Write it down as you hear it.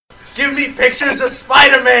Give me pictures of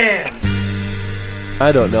Spider-Man!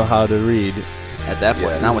 I don't know how to read. At that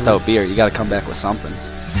point, not without beer. You got to come back with something.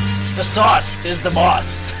 The sauce is the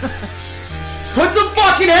boss. Put some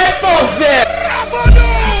fucking headphones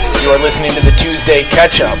in! You are listening to the Tuesday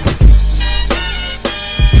Catch-Up.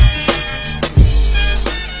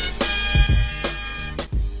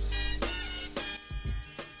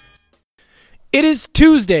 It is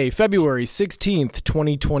Tuesday, February 16th,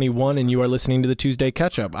 2021, and you are listening to the Tuesday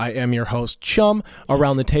Catch-Up. I am your host, Chum.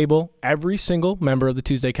 Around the table, every single member of the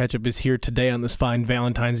Tuesday Catch-Up is here today on this fine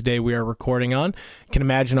Valentine's Day we are recording on. You can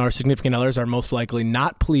imagine our significant others are most likely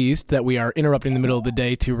not pleased that we are interrupting the middle of the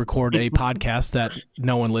day to record a podcast that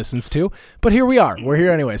no one listens to. But here we are. We're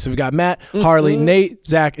here anyway. So we've got Matt, Harley, Nate,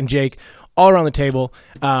 Zach, and Jake all around the table,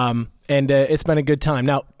 and it's been a good time.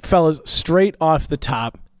 Now, fellas, straight off the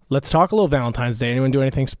top, let's talk a little Valentine's Day. Anyone do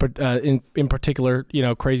anything in particular,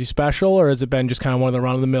 crazy special, or has it been just kind of one of the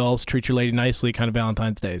run-of-the-mills, treat your lady nicely kind of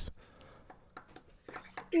Valentine's Days?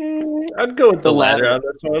 I'd go with the latter on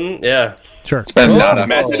this one. Yeah. Sure. It's been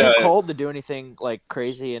It's too cold to do anything like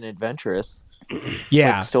crazy and adventurous.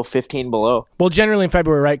 Yeah. It's still 15 below. Well, generally in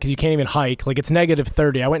February, right, because you can't even hike. Like, it's negative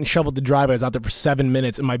 30. I went and shoveled the driveway. I was out there for 7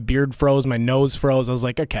 minutes, and my beard froze, my nose froze. I was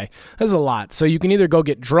like, okay, this is a lot. So you can either go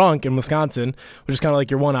get drunk in Wisconsin, which is kind of like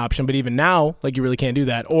your one option, but even now, like, you really can't do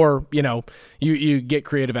that. Or, you get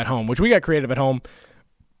creative at home, which we got creative at home.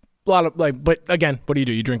 A lot of, but again, what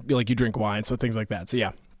do? You drink wine, so things like that. So,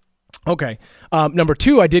 yeah. Okay. Number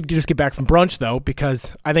two, I did just get back from brunch, though,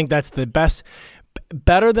 because I think that's the best.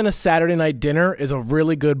 Better than a Saturday night dinner is a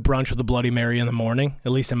really good brunch with a Bloody Mary in the morning,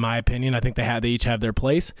 at least in my opinion. I think they each have their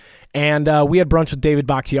place. And we had brunch with David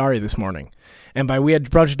Bakhtiari this morning. And by we had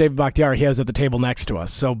brunch with David Bakhtiari, he was at the table next to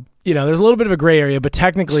us. So, there's a little bit of a gray area, but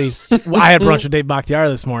technically I had brunch with David Bakhtiari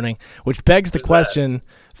this morning, which begs the question.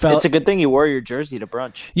 It's a good thing you wore your jersey to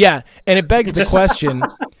brunch. Yeah, and it begs the question,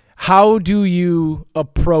 how do you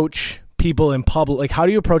approach people in public? Like, how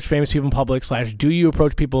do you approach famous people in public / do you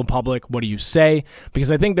approach people in public? What do you say?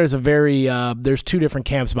 Because I think there's there's two different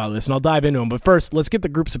camps about this, and I'll dive into them. But first, let's get the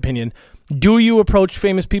group's opinion. Do you approach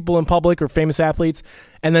famous people in public or famous athletes?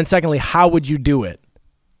 And then secondly, how would you do it?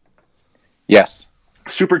 Yes.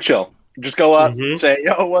 Super chill. Just go up, say,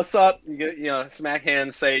 yo, what's up? You get, smack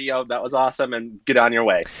hands, say, yo, that was awesome, and get on your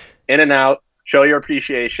way. In and out. Show your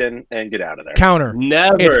appreciation and get out of there. Counter.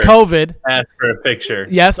 Never. It's COVID. Ask for a picture.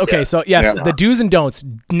 Yes. Okay. Yeah. So yes, Yeah. the do's and don'ts.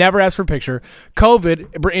 Never ask for a picture.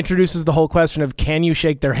 COVID introduces the whole question of can you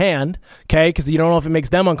shake their hand? Okay, because you don't know if it makes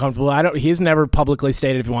them uncomfortable. He's never publicly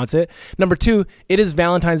stated if he wants it. Number two, it is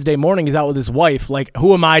Valentine's Day morning. He's out with his wife. Like,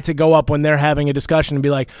 who am I to go up when they're having a discussion and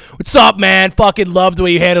be like, "What's up, man? Fucking love the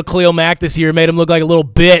way you handled Khalil Mack this year. Made him look like a little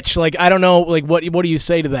bitch." Like, I don't know. Like, what do you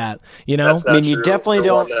say to that? You definitely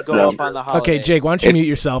don't go up on the holidays. Okay, Jake, why don't you mute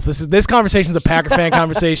yourself? This conversation's a Packer fan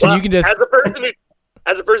conversation. Well, you can just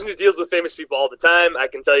as a person who deals with famous people all the time, I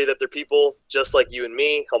can tell you that they're people just like you and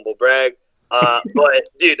me. Humble brag. But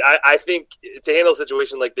dude, I think to handle a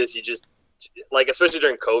situation like this, you just especially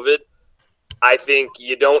during COVID, I think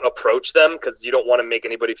you don't approach them because you don't want to make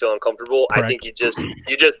anybody feel uncomfortable. Correct. I think you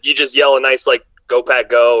just yell a nice go Pack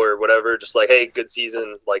go or whatever, just hey, good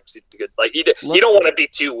season, good. You don't want to be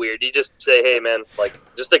too weird. You just say, hey man,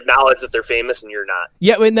 just acknowledge that they're famous and you're not.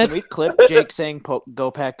 Yeah, and that's Can we clip Jake saying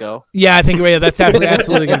go Pack go. Yeah, I think that's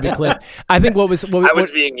absolutely going to be clipped. I think I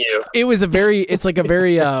was being you. It was a very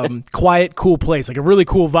quiet, cool place, like a really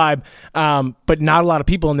cool vibe, but not a lot of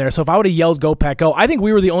people in there. So if I would have yelled go Pack go, I think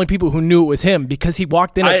we were the only people who knew it was him because he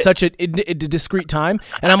walked in at such a discreet time.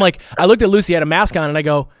 And I'm like, I looked at Lucy, had a mask on, and I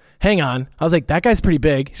go, hang on. I was like, that guy's pretty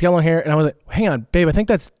big. He's got long hair. And I was like, hang on, babe, I think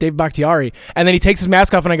that's David Bakhtiari. And then he takes his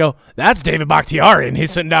mask off and I go, that's David Bakhtiari. And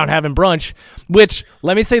he's sitting down having brunch, which,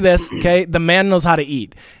 let me say this, okay? The man knows how to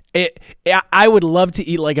eat. I would love to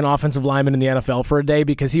eat like an offensive lineman in the NFL for a day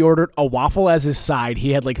because he ordered a waffle as his side.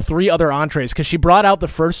 He had 3 other entrees because she brought out the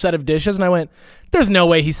first set of dishes and I went, there's no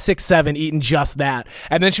way he's 6'7" eating just that.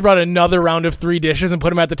 And then she brought another round of 3 dishes and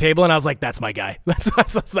put him at the table and I was like, that's my guy.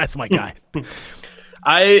 That's my guy.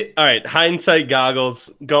 All right, hindsight goggles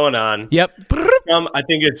going on. Yep. I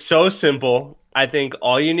think it's so simple. I think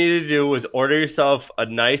all you need to do was order yourself a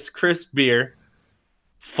nice crisp beer,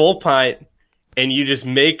 full pint, and you just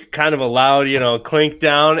make kind of a loud, clink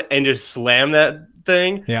down and just slam that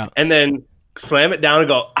thing. Yeah. And then slam it down and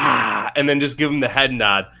go, and then just give them the head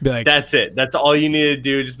nod. Be like, that's it. That's all you need to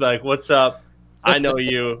do. Just be like, what's up? I know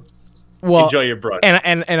you. Well, enjoy your brunch.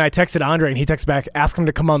 And I texted Andre, and he texted back, ask him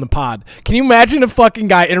to come on the pod. Can you imagine a fucking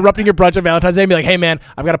guy interrupting your brunch on Valentine's Day and be like, hey, man,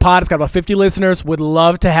 I've got a pod. It's got about 50 listeners. Would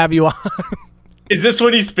love to have you on. Is this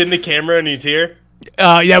when you spin the camera and he's here?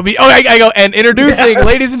 I go and introducing,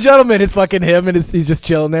 ladies and gentlemen, it's fucking him, and he's just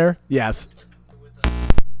chilling there. Yes.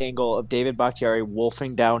 Angle of David Bakhtiari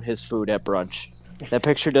wolfing down his food at brunch. That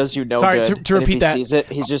picture does you no Sorry, good. to And repeat if that. he sees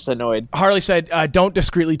it, he's just annoyed. Harley said, don't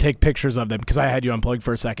discreetly take pictures of them because I had you unplugged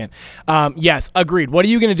for a second. Yes, agreed. What are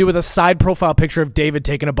you going to do with a side profile picture of David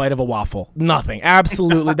taking a bite of a waffle? Nothing.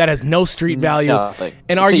 Absolutely. That has no street value. Nothing.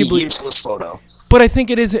 And It's a arguably, useless photo. but I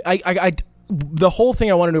think it is. The whole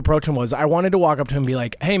thing I wanted to approach him was I wanted to walk up to him and be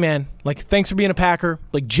like, hey man, like thanks for being a Packer,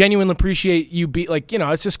 like genuinely appreciate you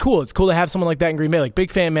it's just cool. It's cool to have someone like that in Green Bay. Like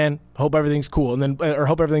big fan, man. Hope everything's cool and then or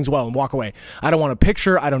hope everything's well and walk away. I don't want a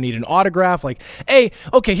picture. I don't need an autograph. Like, hey,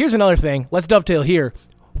 okay, here's another thing. Let's dovetail here.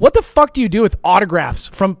 What the fuck do you do with autographs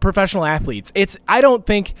from professional athletes? I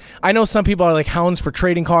know some people are like hounds for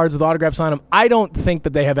trading cards with autographs on them. I don't think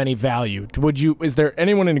that they have any value. Is there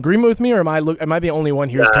anyone in agreement with me, or am I the only one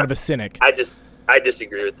here who's kind of a cynic? I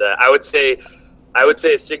disagree with that. I would say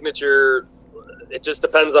a signature. It just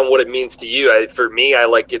depends on what it means to you. For me, I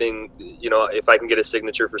like getting, if I can get a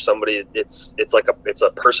signature for somebody, it's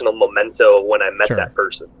a personal memento when I met that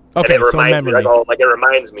person. Okay, and it reminds memory. It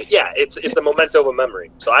reminds me. Yeah, it's a memento of a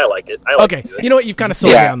memory. So I like it. Okay, you know what? You've kind of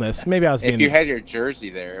sold me on this. Maybe I was being. If you had your jersey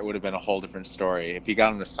there, it would have been a whole different story. If you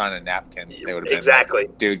got him to sign a napkin, they would have been exactly.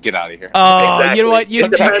 Like, dude, get out of here. Oh, exactly. You know what?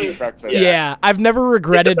 Yeah. I've never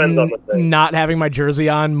regretted not having my jersey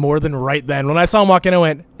on more than right then. When I saw him walk in, I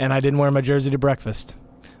went, and I didn't wear my jersey to breakfast.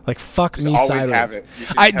 Like, fuck Just me always sideways. have it.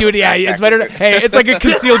 I do it. Yeah, it's better to. Hey, it's like a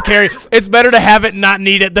concealed carry. It's better to have it and not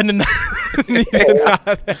need it than to not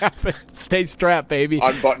have it. Stay strapped, baby.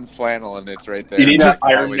 Unbuttoned flannel and it's right there. You need Just an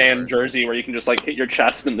Iron always Man wear it. jersey where you can just like hit your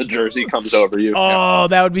chest and the jersey comes over you. Oh,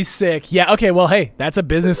 that would be sick. Yeah. Okay. Well, hey, that's a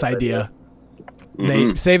business idea.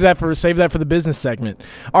 Nate, save that for the business segment.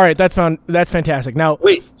 All right, that's fantastic. Now,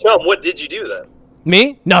 wait, Chum, what did you do then?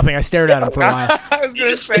 Me? Nothing. I stared at him for a while. I was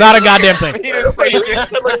gonna say, Not a goddamn thing. He didn't say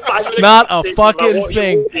shit. Not a fucking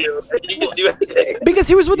thing. You didn't do anything. Because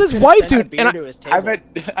he was with his wife, dude. And I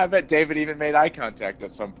bet David even made eye contact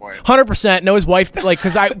at some point. 100%. No, his wife, like,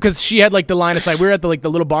 because she had like the line of sight. We were at the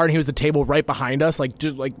little bar, and he was the table right behind us, like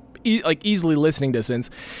just like easily listening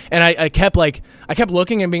distance. And I kept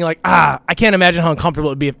looking and being like, I can't imagine how uncomfortable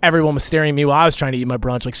it would be if everyone was staring at me while I was trying to eat my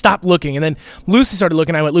brunch. Like, stop looking. And then Lucy started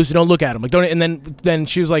looking. I went, Lucy, don't look at him. Like, don't. And then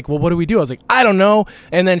she was like, well, what do we do? I was like, I don't know.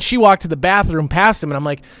 And then she walked to the bathroom past him, and I'm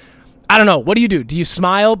like, I don't know. What do you do? Do you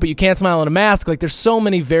smile, but you can't smile in a mask? Like, there's so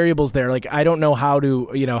many variables there. Like, I don't know how to,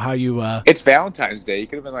 how you. It's Valentine's Day. You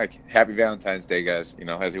could have been like, "Happy Valentine's Day, guys."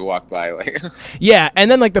 As you walk by, like. Yeah,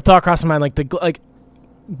 and then like the thought crossed my mind,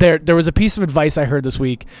 There was a piece of advice I heard this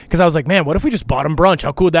week because I was like, man, what if we just bought him brunch?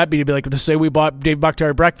 How cool would that be to be like to say we bought Dave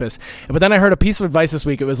Bakhtiari breakfast? But then I heard a piece of advice this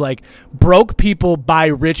week. It was like, broke people buy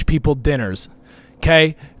rich people dinners.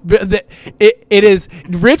 Okay, it is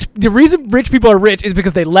rich. The reason rich people are rich is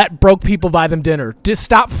because they let broke people buy them dinner. Just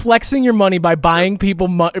stop flexing your money by buying people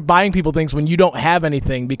things when you don't have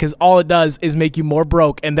anything, because all it does is make you more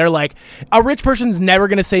broke. And they're like, a rich person's never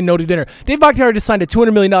gonna say no to dinner. Dave Bakhtiari just signed a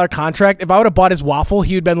 $200 million contract. If I would have bought his waffle,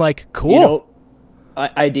 he would have been like, cool.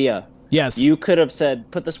 Idea. Yes. You could have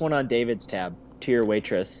said, put this one on David's tab to your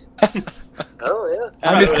waitress. Oh yeah.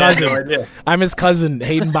 I'm his cousin. I'm his cousin,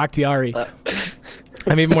 Hayden Bakhtiari.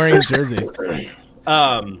 I'm even wearing his jersey.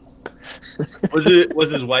 Was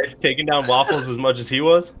his wife taking down waffles as much as he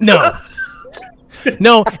was? No.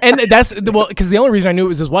 No, and that's because the only reason I knew it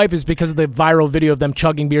was his wife is because of the viral video of them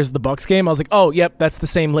chugging beers at the Bucs game. I was like, oh, yep, that's the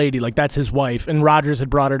same lady. Like, that's his wife. And Rodgers had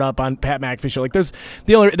brought it up on Pat McAfee show. Like,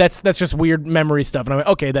 that's just weird memory stuff. And I went,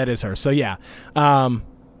 okay, that is her. So yeah,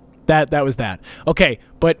 that was that. Okay,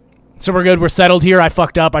 but so we're good. We're settled here. I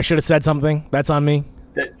fucked up. I should have said something. That's on me.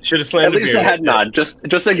 Should have slammed At least a head nod. Just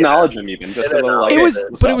acknowledge him, even. Just a little. Like,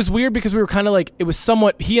 it was weird because we were kind of like, it was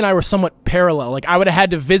somewhat. He and I were somewhat parallel. Like, I would have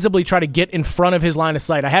had to visibly try to get in front of his line of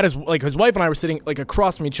sight. I had his wife and I were sitting like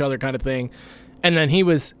across from each other, kind of thing, and then he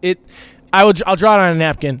was it. I'll draw it on a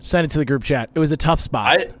napkin, send it to the group chat. It was a tough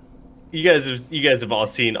spot. You guys have all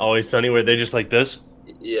seen Always Sunny where they're just like this.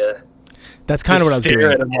 Yeah. That's kind of what I was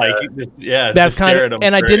doing. That's kind of,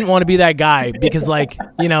 and I didn't want to be that guy because, like,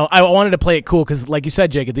 I wanted to play it cool because, like you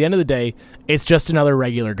said, Jake, at the end of the day, it's just another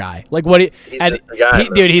regular guy. Like, he's just a guy,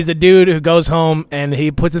 dude, he's a dude who goes home and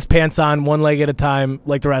he puts his pants on one leg at a time,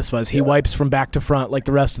 like the rest of us. He wipes from back to front, like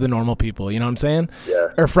the rest of the normal people. You know what I'm saying? Yeah.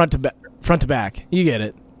 Or front to back. You get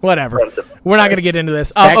it. Whatever. We're not gonna get into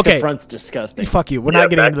this. Back okay. to front's disgusting. Fuck you. We're not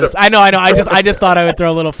getting into this. I know. I just thought I would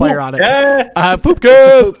throw a little fire on it. Yes.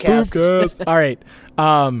 Poopcast. All right.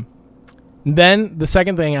 Then the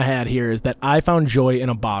second thing I had here is that I found joy in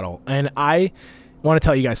a bottle, and want to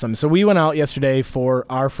tell you guys something. So we went out yesterday for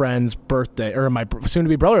our friend's birthday, or my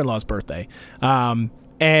soon-to-be brother-in-law's birthday.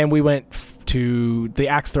 And we went to the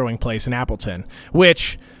axe throwing place in Appleton,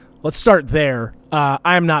 which, let's start there.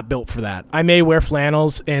 I am not built for that. I may wear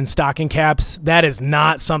flannels and stocking caps. That is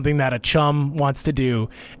not something that a chum wants to do.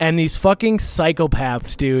 And these fucking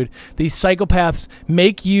psychopaths, dude, these psychopaths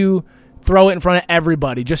make you throw it in front of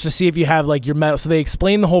everybody just to see if you have like your metal. So they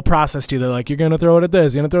explain the whole process to you. They're like, you're going to throw it at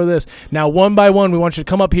this, you're going to throw this. Now, one by one, we want you to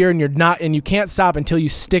come up here and you can't stop until you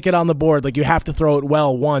stick it on the board. Like you have to throw it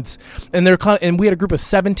well once. And we had a group of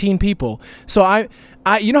 17 people. So I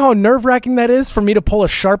you know how nerve-wracking that is for me to pull a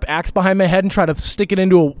sharp axe behind my head and try to stick it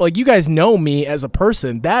into like, you guys know me as a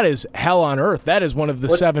person. That is hell on earth. That is one of the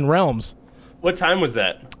 7 realms. What time was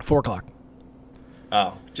that? 4:00.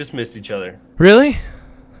 Oh, just missed each other. Really?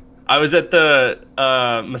 I was at the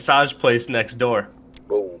massage place next door.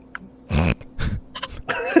 Whoa.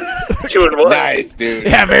 Doing what? Nice, dude.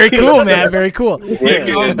 Yeah, very cool, man. Very cool.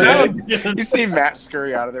 You see Matt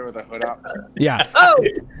scurry out of there with a hood up? Yeah. Oh.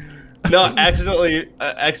 No,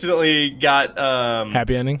 accidentally got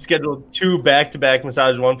happy ending. Scheduled 2 back-to-back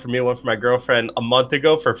massages, one for me, one for my girlfriend, a month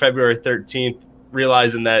ago for February 13th,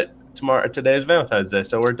 realizing that today is Valentine's Day,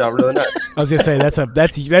 so it worked out really nice. I was gonna say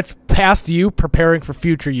that's past you preparing for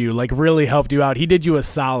future you. Like really helped you out. He did you a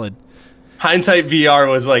solid. Hindsight VR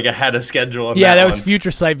was like ahead of schedule. Yeah, that was Future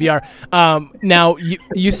Sight VR. Now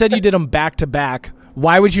you said you did them back to back.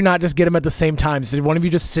 Why would you not just get them at the same time? So did one of you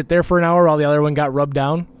just sit there for an hour while the other one got rubbed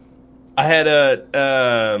down? I had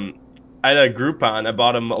a Groupon. I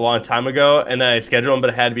bought them a long time ago, and I scheduled them, but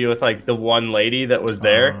it had to be with like the one lady that was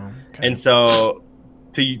there, okay. And so.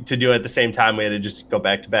 To do it at the same time, we had to just go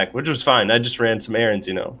back to back, which was fine. I just ran some errands,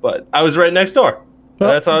 But I was right next door.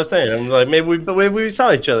 That's what I was saying. I'm like, maybe we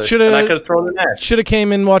saw each other. And I could have thrown an axe. Should have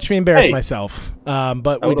came and watched me embarrass myself.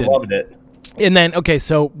 But we didn't. Loved it. And then, okay,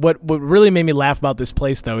 so what really made me laugh about this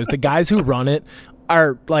place though is the guys who run it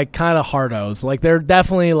are like kind of hardos. Like they're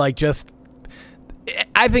definitely like just.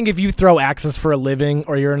 I think if you throw axes for a living,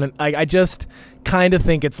 or you're in I just kind of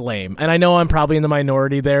think it's lame. And I know I'm probably in the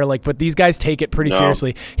minority there, like, but these guys take it pretty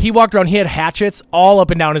seriously. He walked around, he had hatchets all up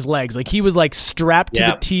and down his legs. Like he was like strapped to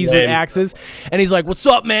the tees with axes. And he's like, "What's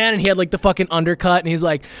up, man?" And he had like the fucking undercut, and he's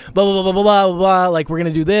like, blah, blah, blah, blah, blah, blah, blah, like we're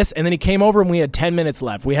going to do this. And then he came over and we had 10 minutes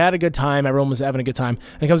left. We had a good time. Everyone was having a good time.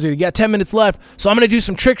 And he comes to, "You got 10 minutes left, so I'm going to do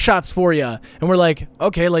some trick shots for you." And we're like,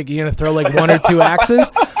 okay, like you're going to throw like 1 or 2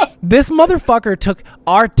 axes? This motherfucker took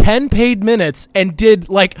our 10 paid minutes and did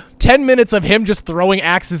like 10 minutes of him just throwing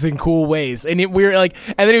axes in cool ways. And we were like,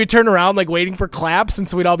 and then he would turn around like waiting for claps. And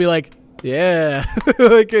so we'd all be like, yeah,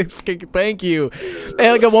 like, thank you.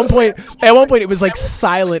 And like at one point it was like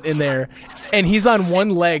silent in there. And he's on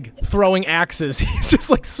one leg throwing axes. He's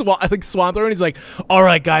just like swan throwing. He's like, "All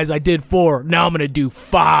right, guys, I did 4. Now I'm going to do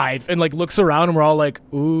 5. And like looks around and we're all like,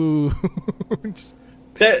 ooh.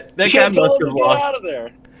 That guy must have lost. Out of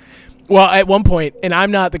there. Well, at one point, and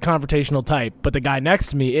I'm not the confrontational type, but the guy next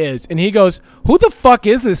to me is, and he goes, "Who the fuck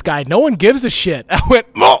is this guy? No one gives a shit." I went,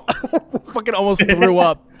 fucking almost threw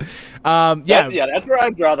up. That's where I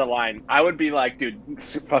draw the line. I would be like, dude,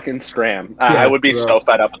 fucking scram. I would be so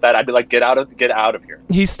fed up with that. I'd be like, get out of here.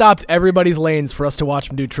 He stopped everybody's lanes for us to watch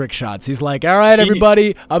him do trick shots. He's like, "All right,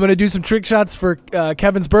 everybody, I'm gonna do some trick shots for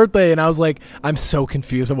Kevin's birthday," and I was like, I'm so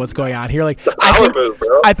confused on what's going on here. Like,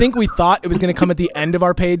 I think we thought it was gonna come at the end of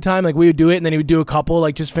our paid time. Like we would do it, and then he would do a couple,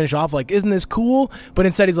 like just finish off. Like, "Isn't this cool?" But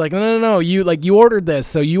instead, he's like, "No, you ordered this,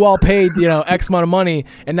 so you all paid X amount of money,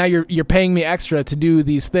 and now you're paying me extra to do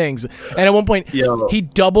these things." And at one point, he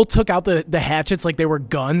double took out the hatchets like they were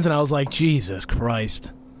guns, and I was like, Jesus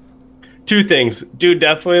Christ. 2 things. Dude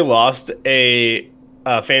definitely lost a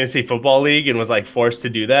fantasy football league and was like forced to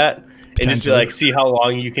do that. And just be like, see how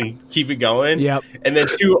long you can keep it going. Yep. And then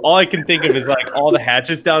 2, all I can think of is like all the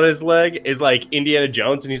hatchets down his leg is like Indiana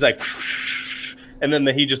Jones, and he's like, and then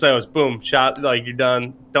he just goes, boom, shot, like you're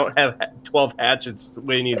done. Don't have 12 hatchets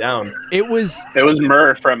weighing you down. It was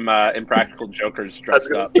Murr from Impractical Jokers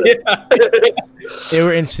dressed up. They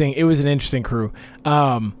were interesting. It was an interesting crew.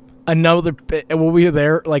 Another, when we were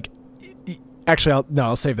there, like, actually,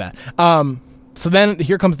 I'll save that. So then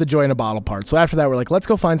here comes the joy in a bottle part. So after that, we're like, let's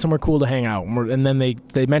go find somewhere cool to hang out. And then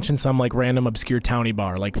they mentioned some like random obscure towny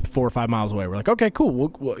bar, like 4 or 5 miles away. We're like, okay,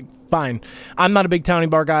 cool. We'll fine. I'm not a big towny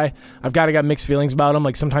bar guy. I've got mixed feelings about them.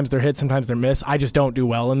 Like sometimes they're hits, sometimes they're miss. I just don't do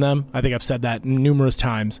well in them. I think I've said that numerous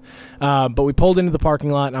times. But we pulled into the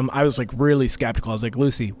parking lot, and I was like really skeptical. I was like,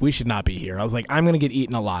 Lucy, we should not be here. I was like, I'm going to get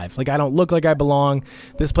eaten alive. Like I don't look like I belong.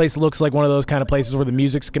 This place looks like one of those kind of places where the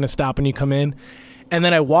music's going to stop when you come in. And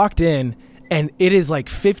then I walked in, And it is like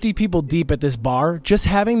 50 people deep at this bar, just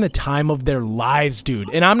having the time of their lives, dude.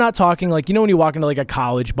 And I'm not talking like, when you walk into like a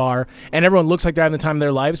college bar and everyone looks like they're having the time of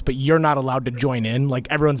their lives, but you're not allowed to join in. Like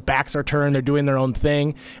everyone's backs are turned, they're doing their own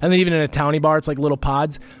thing. And then even in a townie bar, it's like little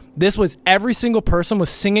pods. This was every single person was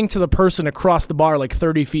singing to the person across the bar, like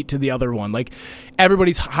 30 feet to the other one. Like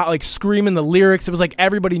everybody's like screaming the lyrics. It was like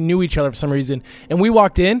everybody knew each other for some reason. And we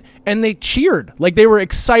walked in and they cheered. Like they were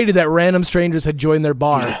excited that random strangers had joined their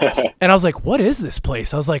bar. And I was like, what is this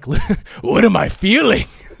place? I was like, what am I feeling?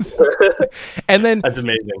 And then that's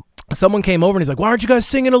amazing. Someone came over and he's like, why aren't you guys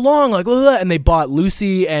singing along? Like, blah, blah, blah. And they bought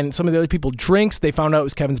Lucy and some of the other people drinks. They found out it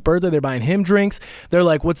was Kevin's birthday. They're buying him drinks. They're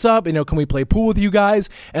like, what's up? Can we play pool with you guys?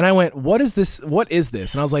 And I went, what is this? What is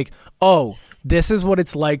this? And I was like, oh, this is what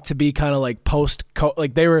it's like to be kind of like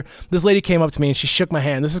this lady came up to me and she shook my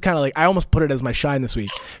hand. This is kind of like, I almost put it as my shine this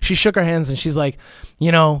week. She shook her hands and she's like,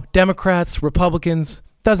 Democrats, Republicans,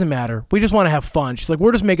 doesn't matter. We just want to have fun. She's like,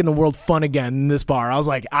 we're just making the world fun again in this bar. I was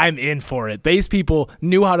like, I'm in for it. These people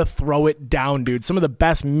knew how to throw it down, dude. Some of the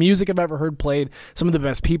best music I've ever heard played. Some of the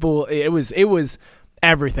best people. It was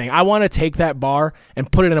everything. I want to take that bar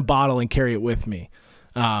and put it in a bottle and carry it with me.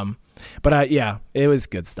 But it was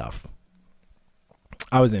good stuff.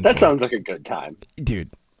 I was in. That sounds like a good time,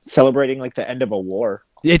 dude. Celebrating like the end of a war.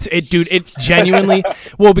 It's genuinely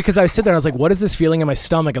well, because I sit there and I was like, what is this feeling in my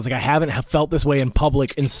stomach? I was like, I haven't felt this way in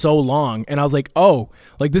public in so long. And I was like, oh,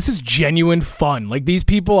 like this is genuine fun. Like these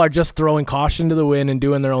people are just throwing caution to the wind and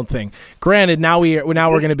doing their own thing. Granted, now we're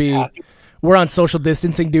going to be, we're on social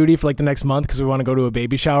distancing duty for like the next month because we want to go to a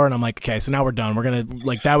baby shower. And I'm like, okay, so now we're done. We're going to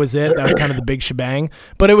like, that was it. That was kind of the big shebang,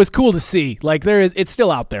 but it was cool to see. Like it's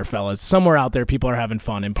still out there, fellas. Somewhere out there, people are having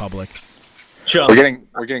fun in public. Sure.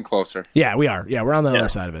 We're getting closer. Yeah, we are. Yeah, we're on the other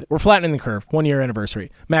side of it. We're flattening the curve. 1 year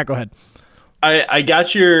anniversary. Matt, go ahead. I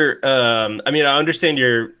got your. I understand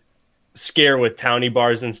your scare with townie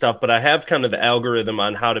bars and stuff, but I have kind of the algorithm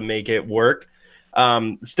on how to make it work.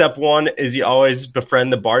 Step one is you always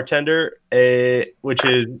befriend the bartender, which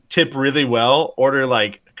is tip really well, order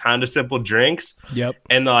like kind of simple drinks. Yep.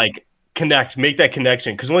 And like make that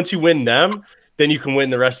connection. Because once you win them, then you can win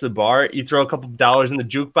the rest of the bar. You throw a couple of dollars in the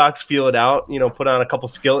jukebox, feel it out, put on a couple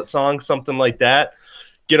Skillet songs, something like that.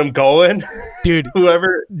 Get them going. Dude.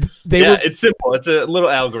 Whoever. It's simple. It's a little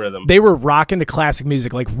algorithm. They were rocking to classic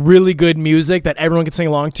music, like really good music that everyone could sing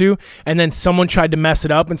along to. And then someone tried to mess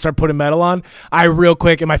it up and start putting metal on. I real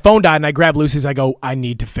quick, and my phone died, and I grabbed Lucy's. I go, I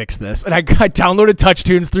need to fix this. And I downloaded Touch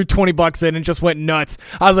Tunes, threw $20 in, and just went nuts.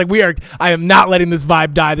 I was like, I am not letting this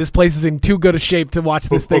vibe die. This place is in too good a shape to watch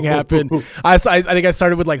this thing happen. I think I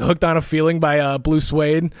started with like Hooked on a Feeling by Blue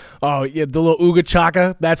Suede. Oh, yeah, the little Ooga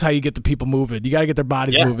Chaka. That's how you get the people moving. You got to get their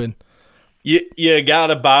bodies moving. You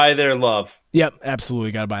gotta buy their love. Yep,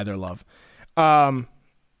 absolutely gotta buy their love.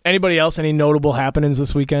 Anybody else? Any notable happenings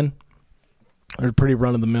this weekend? Or pretty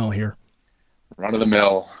run of the mill here? Run of the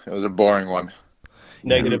mill. It was a boring one.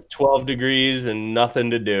 Negative 12 degrees and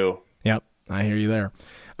nothing to do. Yep, I hear you there.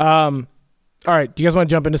 All right, do you guys want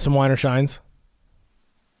to jump into some wine or shines?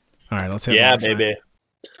 All right, let's hit it. Yeah, baby.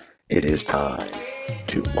 It is time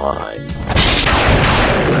to wine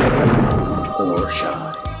or shine.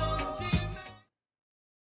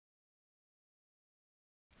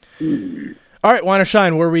 All right, wine or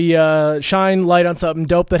shine, where we shine light on something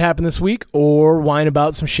dope that happened this week, or whine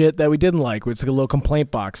about some shit that we didn't like. It's like a little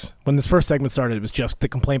complaint box. When this first segment started, it was just the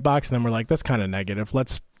complaint box, and then we're like, that's kind of negative.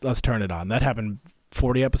 Let's turn it on. That happened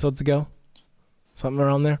 40 episodes ago, something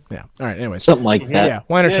around there. Yeah. All right. Anyways, something like that. Yeah.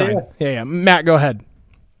 Wine or shine. Yeah. Matt, go ahead.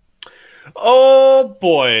 Oh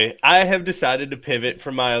boy, I have decided to pivot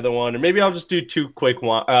from my other one, or maybe I'll just do two quick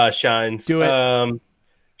shines. Do it.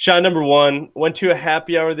 Shine number one, went to a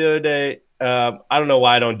happy hour the other day. I don't know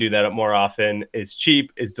why I don't do that more often. It's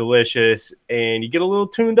cheap, it's delicious, and you get a little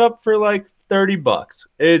tuned up for like $30.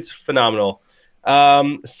 It's phenomenal.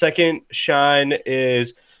 Second shine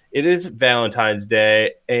is it is Valentine's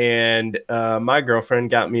Day, and my girlfriend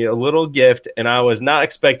got me a little gift, and I was not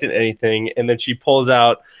expecting anything, and then she pulls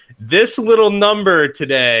out this little number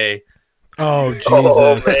today. Oh, Jesus.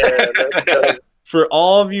 Oh, man. For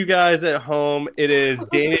all of you guys at home, it is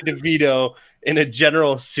Danny DeVito in a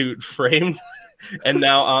general suit framed and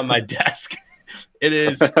now on my desk. It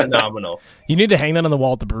is phenomenal. You need to hang that on the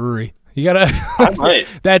wall at the brewery. You gotta. I might.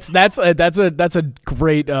 That's a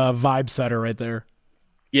great vibe setter right there.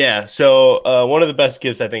 Yeah. So one of the best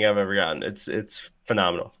gifts I think I've ever gotten. It's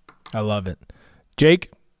phenomenal. I love it.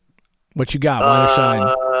 Jake, what you got? Want to shine?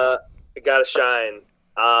 I gotta shine.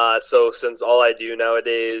 So since all I do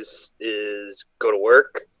nowadays is go to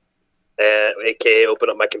work, and aka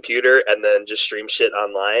open up my computer and then just stream shit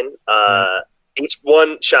online,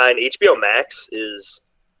 Shine, HBO Max is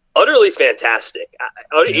utterly fantastic.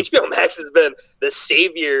 HBO Max has been the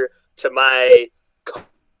savior to my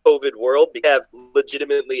COVID world. We have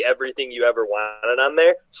legitimately everything you ever wanted on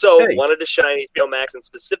there. So wanted to shine HBO Max, and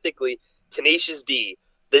specifically Tenacious D.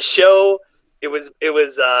 The show, it was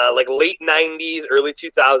like late 90s, early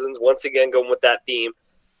 2000s, once again going with that theme.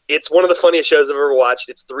 It's one of the funniest shows I've ever watched.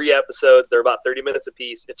 It's 3 episodes. They're about 30 minutes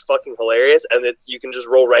apiece. It's fucking hilarious, and you can just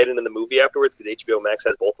roll right into the movie afterwards because HBO Max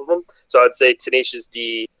has both of them. So I would say Tenacious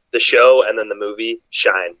D, the show, and then the movie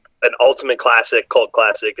Shine. An ultimate classic, cult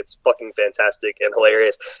classic. It's fucking fantastic and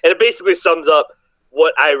hilarious. And it basically sums up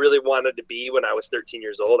what I really wanted to be when I was 13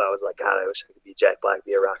 years old. I was like, God, I wish I could be Jack Black,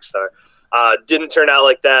 be a rock star. Didn't turn out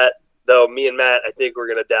like that. Though me and Matt, I think we're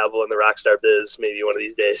going to dabble in the rock star biz maybe one of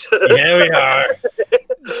these days. Yeah, we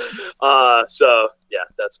are. So, yeah,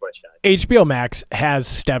 that's my shine. HBO Max has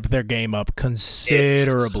stepped their game up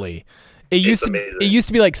considerably. It used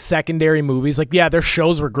to be like secondary movies. Like, yeah, their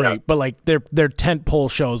shows were great, but like their tentpole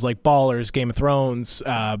shows like Ballers, Game of Thrones,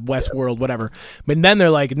 Westworld, whatever. But then they're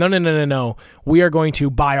like, no. We are going to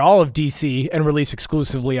buy all of DC and release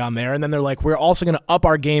exclusively on there. And then they're like, we're also going to up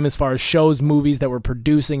our game as far as shows, movies that we're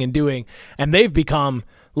producing and doing. And they've become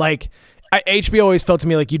like... HBO always felt to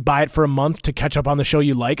me like you'd buy it for a month to catch up on the show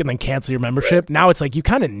you like and then cancel your membership. Right. Now it's like you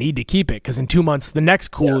kind of need to keep it because in 2 months the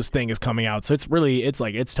next coolest thing is coming out. So it's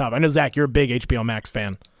tough. I know, Zach, you're a big HBO Max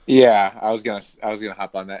fan. Yeah, I was gonna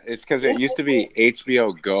hop on that. It's because it used to be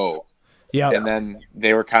HBO Go. Yeah, and then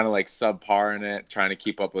they were kind of like subpar in it, trying to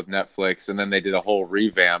keep up with Netflix, and then they did a whole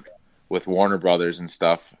revamp with Warner Brothers and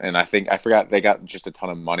stuff. And I forgot they got just a ton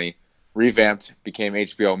of money. Revamped, became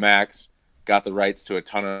HBO Max. Got the rights to a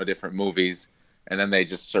ton of different movies, and then they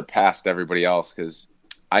just surpassed everybody else because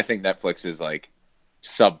I think Netflix is like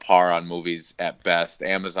subpar on movies at best.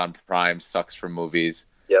 Amazon Prime sucks for movies.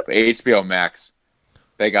 Yep. But HBO Max,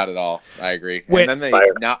 they got it all. I agree. And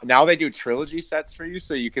then now they do trilogy sets for you,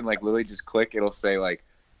 so you can like literally just click. It'll say like,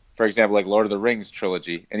 for example, like Lord of the Rings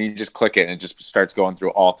trilogy, and you just click it and it just starts going through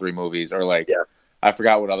all 3 movies, or like I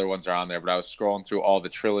forgot what other ones are on there, but I was scrolling through all the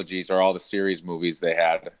trilogies or all the series movies they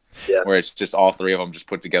had. Yeah. Where it's just all 3 of them just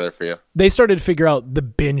put together for you. They started to figure out the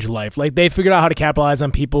binge life. Like they figured out how to capitalize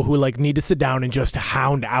on people who like need to sit down and just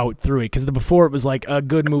hound out through it. Because before it was like a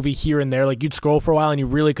good movie here and there. Like you'd scroll for a while and you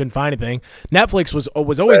really couldn't find anything. Netflix was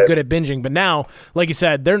always good at binging, but now, like you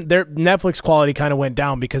said, their Netflix quality kind of went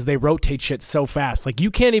down because they rotate shit so fast. Like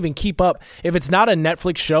you can't even keep up. If it's not a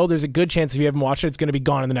Netflix show, there's a good chance if you haven't watched it, it's going to be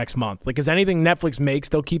gone in the next month. Like because anything Netflix makes,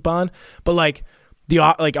 they'll keep on. But like.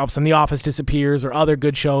 All of a sudden The Office disappears or other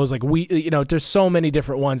good shows like there's so many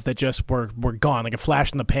different ones that just were gone like a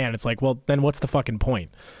flash in the pan. It's like, well, then what's the fucking point?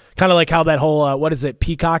 Kind of like how that whole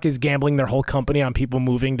Peacock is gambling their whole company on people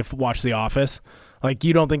moving to watch The Office. Like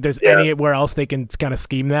you don't think there's anywhere else they can kind of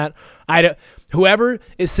scheme that? Whoever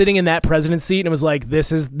is sitting in that president seat and was like,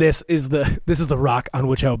 this is the rock on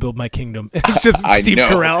which I will build my kingdom. It's just Steve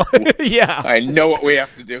Carell. Yeah, I know what we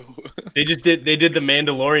have to do. They did the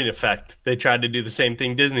Mandalorian effect. They tried to do the same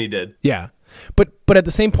thing Disney did. Yeah, but at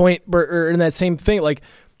the same point, or in that same thing, like.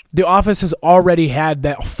 The Office has already had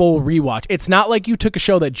that full rewatch. It's not like you took a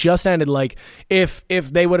show that just ended. Like if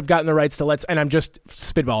they would have gotten the rights to and I'm just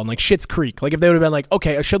spitballing, like Schitt's Creek. Like if they would have been like,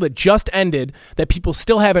 okay, a show that just ended that people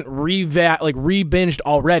still haven't re-binged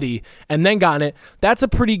already, and then gotten it. That's a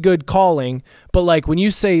pretty good calling. But like when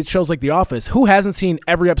you say shows like The Office, who hasn't seen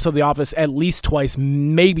every episode of The Office at least twice,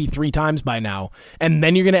 maybe 3 times by now? And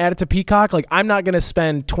then you're going to add it to Peacock? Like I'm not going to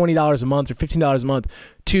spend $20 a month or $15 a month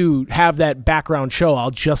to have that background show.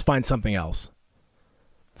 I'll just find something else.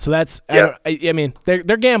 So that's I mean they're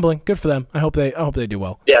gambling. Good for them. I hope they do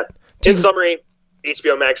well. Yeah. In summary,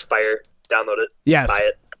 HBO Max fire. Download it. Yes. Buy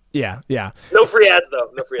it. Yeah. No free ads,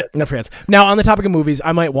 though. No free ads. Now, on the topic of movies,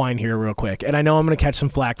 I might whine here real quick, and I know I'm going to catch some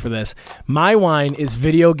flack for this. My whine is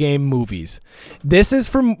video game movies. This is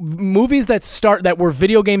for movies that were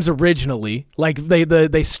video games originally. Like,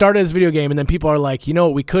 they started as video game, and then people are like, you know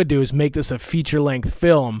what we could do is make this a feature-length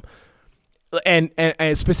film. And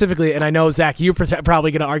specifically, and I know, Zach, you're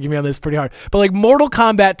probably going to argue me on this pretty hard, but like Mortal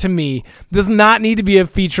Kombat to me does not need to be a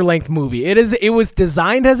feature-length movie. It was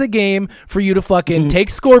designed as a game for you to fucking take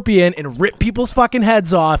Scorpion and rip people's fucking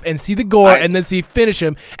heads off and see the gore and then see finish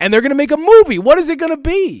him, and they're going to make a movie. What is it going to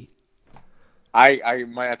be? I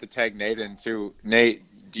might have to tag Nate in too. Nate,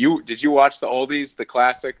 did you watch the oldies, the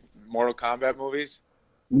classic Mortal Kombat movies?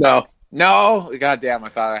 No. God damn, I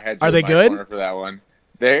thought I had you Are they good? For that one.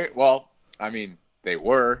 I mean, they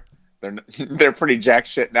were. They're pretty jack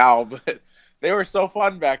shit now, but they were so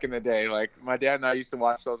fun back in the day. Like, my dad and I used to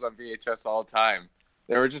watch those on VHS all the time.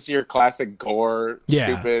 They were just your classic gore,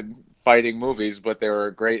 stupid, fighting movies, but they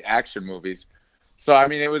were great action movies. So I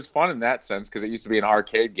mean, it was fun in that sense because it used to be an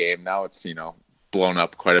arcade game. Now it's blown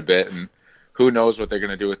up quite a bit, and who knows what they're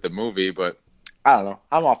gonna do with the movie, but. I don't know.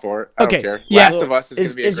 I'm all for it. I don't care. Yeah. Last of Us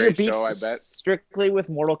is going to be a great show, I bet. Strictly with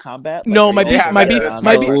Mortal Kombat? No, my beef.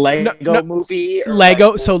 Lego movie?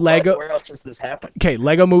 Lego. Where else does this happen? Okay,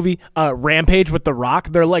 Lego movie. Rampage with The Rock.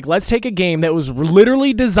 They're like, let's take a game that was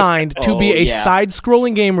literally designed to be a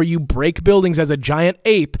side-scrolling game where you break buildings as a giant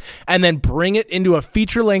ape and then bring it into a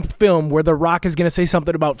feature-length film where The Rock is going to say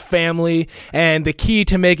something about family and the key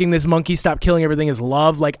to making this monkey stop killing everything is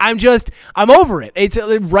love. Like, I'm over it. It's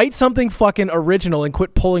write something fucking original and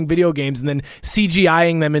quit pulling video games and then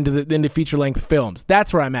CGIing them into feature-length films.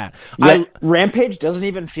 That's where I'm at. Rampage doesn't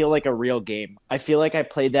even feel like a real game. I feel like I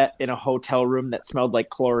played that in a hotel room that smelled like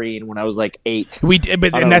chlorine when I was like 8. We did,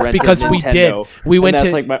 and that's because we did.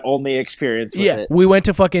 That's like my only experience with it. We went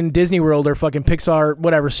to fucking Disney World or fucking Pixar,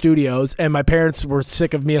 whatever studios, and my parents were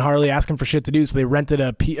sick of me and Harley asking for shit to do, so they rented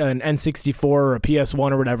an N64 or a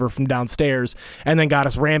PS1 or whatever from downstairs and then got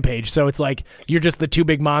us Rampage. So it's like, you're just the two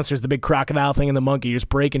big monsters, the big crocodile thing and the monkey, just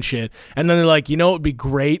breaking shit. And then they're like, what would be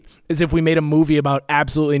great is if we made a movie about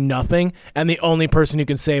absolutely nothing and the only person who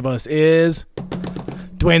can save us is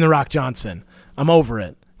Dwayne The Rock Johnson. I'm over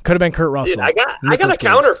it. Could have been Kurt Russell. Dude, I got a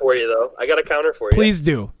counter for you, though. Please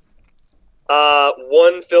do.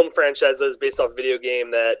 One film franchise that is based off a video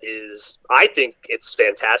game that is, I think it's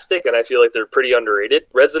fantastic, and I feel like they're pretty underrated.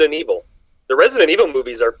 Resident Evil. The Resident Evil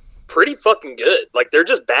movies are pretty fucking good. Like, they're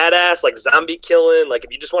just badass, like zombie killing. Like,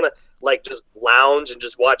 if you just want to like just lounge and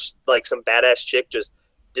just watch like some badass chick just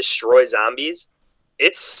destroy zombies,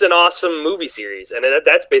 it's an awesome movie series, and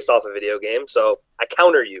that's based off a video game. So I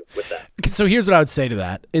counter you with that. So here's what I would say to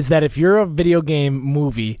that is that if you're a video game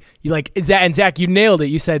movie, you like, and Zach, you nailed it.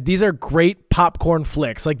 You said these are great popcorn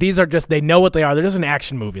flicks. Like, these are just, they know what they are. They're just an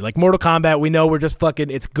action movie. Like Mortal Kombat, we know we're just fucking,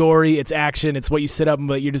 it's gory, it's action, it's what you sit up and,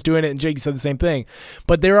 but you're just doing it. And Jake, you said the same thing.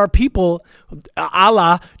 But there are people, a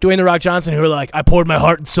la Dwayne The Rock Johnson, who are like, I poured my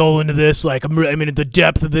heart and soul into this. Like, I'm in the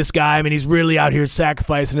depth of this guy. I mean, he's really out here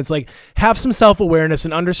sacrificing. It's like, have some self-awareness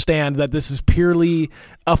and understand that this is purely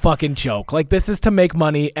a fucking joke. Like, this is to make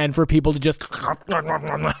money and for people to just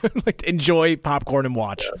like enjoy popcorn and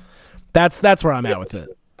watch. Yeah. That's where I'm at with it.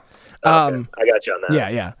 Okay. I got you on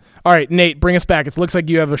that. Yeah. All right, Nate, bring us back. It looks like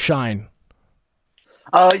you have a shine.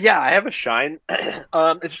 Yeah, I have a shine.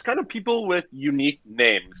 It's just kind of people with unique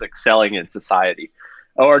names excelling in society,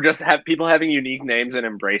 or just have people having unique names and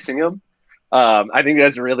embracing them. I think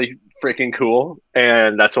that's really freaking cool,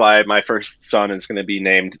 and that's why my first son is going to be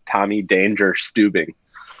named Tommy Danger Stubing.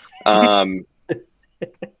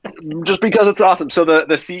 Just because it's awesome. So the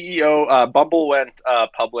CEO, Bumble went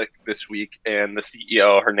public this week, and the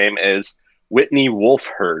CEO, her name is Whitney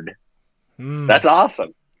Wolfhard. That's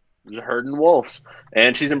awesome. Herding wolves,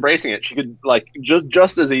 and she's embracing it. She could like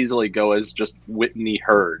just as easily go as just Whitney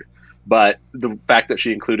Herd, but the fact that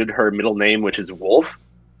she included her middle name, which is Wolf,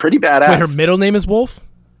 pretty badass. Wait, her middle name is Wolf?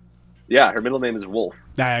 Yeah, her middle name is Wolf.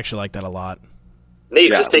 I actually like that a lot.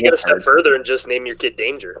 Nate, just take it a step further and just name your kid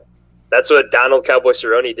Danger. That's what Donald Cowboy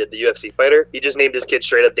Cerrone did, the UFC fighter. He just named his kid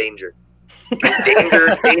straight up Danger. He's Danger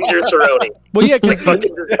Cerrone. Well, yeah, because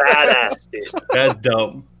fucking badass, dude. That's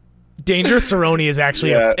dope. Danger Cerrone is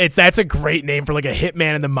actually that's a great name for like a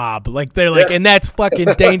hitman in the mob. Like they're like, and that's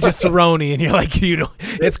fucking Danger Cerrone, and you're like,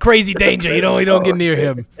 it's crazy Danger. You don't get near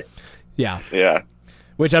him. Yeah.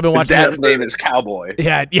 Which I've been watching. His dad's name is Cowboy.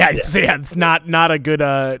 Yeah. It's not a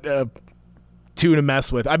good tune to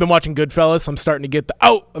mess with. I've been watching Goodfellas. I'm starting to get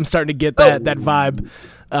that vibe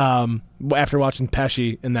after watching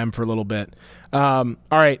Pesci and them for a little bit. All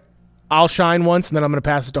right, I'll shine once, and then I'm going to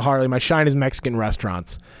pass it to Harley. My shine is Mexican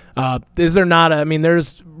restaurants. Is there not?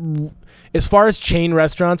 There's as far as chain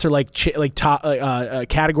restaurants or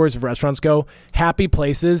categories of restaurants go, happy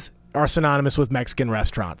places are synonymous with Mexican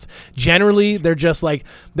restaurants. Generally, they're just like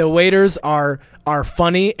the waiters are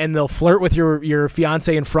funny and they'll flirt with your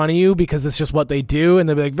fiance in front of you because it's just what they do, and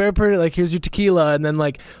they'll be like, very pretty, like here's your tequila, and then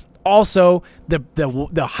like also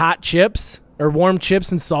the hot chips or warm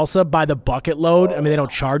chips and salsa by the bucket load. They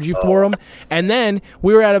don't charge you for them. And then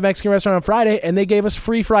we were at a Mexican restaurant on Friday and they gave us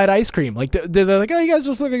free fried ice cream. Like they're like, oh, you guys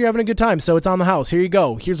just look like you're having a good time, so it's on the house. Here you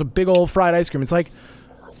go. Here's a big old fried ice cream. It's like,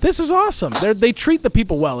 this is awesome. They treat the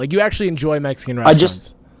people well. Like, you actually enjoy Mexican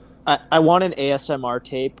restaurants. I want an ASMR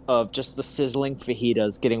tape of just the sizzling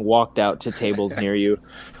fajitas getting walked out to tables near you.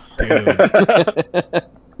 Dude.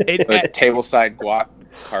 Tableside guac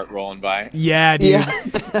cart rolling by. Yeah, dude.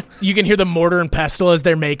 Yeah. You can hear the mortar and pestle as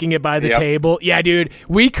they're making it by the Yep. table. Yeah, dude.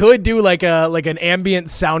 We could do like an ambient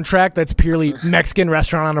soundtrack that's purely Mexican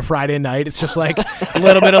restaurant on a Friday night. It's just like a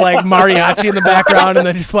little bit of like mariachi in the background and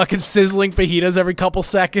then just fucking sizzling fajitas every couple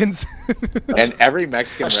seconds. And every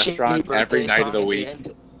Mexican A shitty restaurant, every birthday night of song the at week,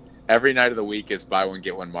 end. every night of the week is buy one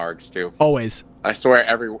get one margs too. Always. I swear,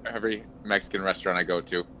 every Mexican restaurant I go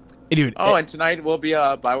to. Hey, dude. Oh, and tonight will be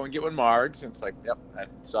buy one get one margs. And it's like, yep, I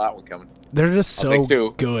saw that one coming. They're just I'll so take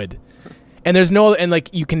two. good. And there's no, and like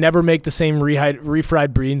you can never make the same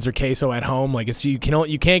refried beans or queso at home. Like you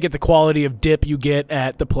can't get the quality of dip you get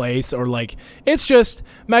at the place, or like it's just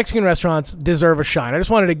Mexican restaurants deserve a shine. I just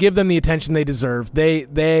wanted to give them the attention they deserve.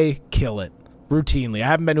 They kill it routinely. I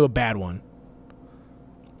haven't been to a bad one.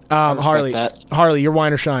 Harley, your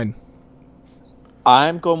wine or shine?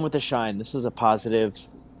 I'm going with the shine. This is a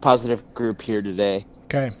positive group here today.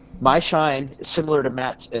 Okay. My shine is similar to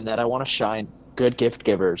Matt's in that I want to shine good gift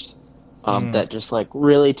givers that just like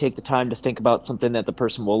really take the time to think about something that the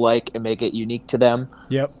person will like and make it unique to them.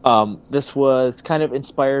 Yep. This was kind of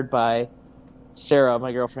inspired by Sarah,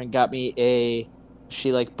 my girlfriend, got me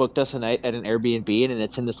she like booked us a night at an Airbnb, and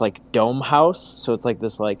it's in this like dome house. So it's like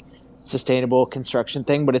this like sustainable construction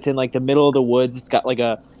thing, but it's in like the middle of the woods. It's got like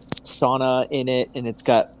a sauna in it, and it's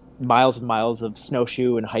got miles and miles of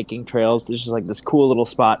snowshoe and hiking trails. There's just like this cool little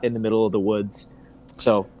spot in the middle of the woods.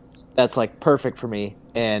 So that's like perfect for me,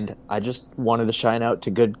 and I just wanted to shine out to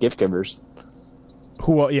good gift givers.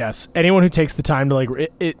 Yes, anyone who takes the time to like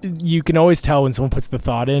you can always tell when someone puts the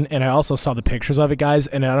thought in. And I also saw the pictures of it, guys,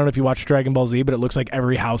 and I don't know if you watch Dragon Ball Z, but it looks like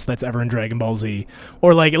every house that's ever in Dragon Ball Z,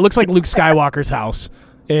 or like it looks like Luke Skywalker's house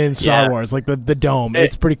in Star Wars, like the dome.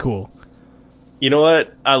 It's pretty cool. You know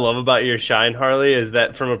what I love about your shine, Harley, is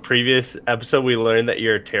that from a previous episode we learned that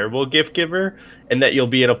you're a terrible gift giver and that you'll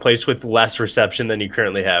be in a place with less reception than you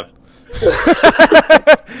currently have.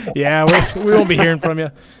 Yeah, we won't be hearing from you.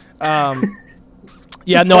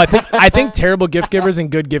 Yeah, no, I think terrible gift givers and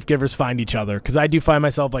good gift givers find each other, because I do find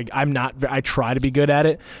myself like I try to be good at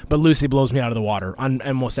it, but Lucy blows me out of the water on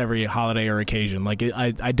almost every holiday or occasion. Like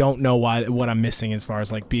I don't know what I'm missing as far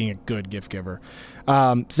as like being a good gift giver.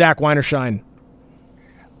 Zach, wine or shine?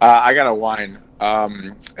 I got a wine,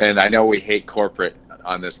 and I know we hate corporate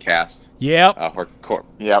on this cast. Yep.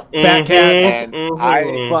 Yep. Fat cats. And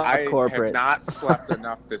I corporate. have not slept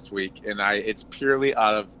enough this week, and it's purely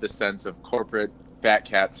out of the sense of corporate fat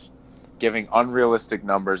cats giving unrealistic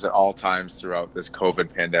numbers at all times throughout this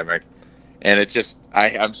COVID pandemic. And it's just,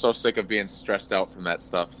 I'm so sick of being stressed out from that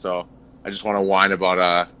stuff. So I just want to whine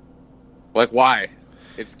about, why?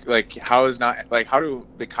 It's like, how do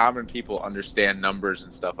the common people understand numbers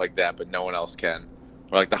and stuff like that, but no one else can?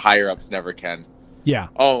 Or like the higher ups never can. Yeah.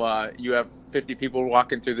 Oh, you have 50 people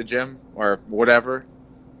walking through the gym or whatever,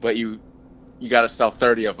 but you got to sell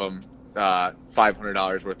 30 of them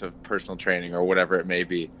 $500 worth of personal training or whatever it may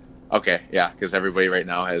be. Okay, yeah, because everybody right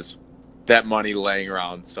now has that money laying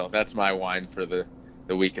around. So that's my wine for the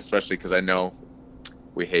week, especially because I know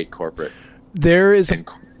we hate corporate. There's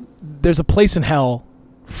a place in hell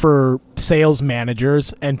for sales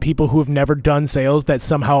managers and people who have never done sales that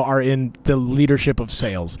somehow are in the leadership of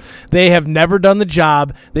sales. They have never done the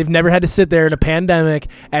job. They've never had to sit there in a pandemic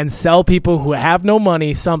and sell people who have no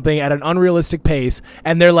money something at an unrealistic pace.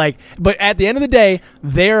 And they're like, but at the end of the day,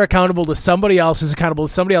 they're accountable to somebody else who's accountable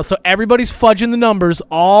to somebody else. So everybody's fudging the numbers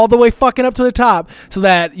all the way fucking up to the top so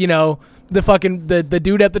that, the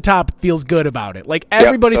dude at the top feels good about it. Like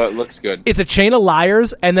everybody's, so it looks good. It's a chain of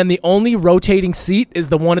liars, and then the only rotating seat is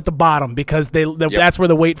the one at the bottom, because that's where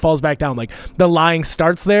the weight falls back down. Like the lying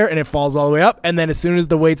starts there and it falls all the way up, and then as soon as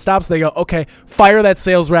the weight stops, they go, okay, fire that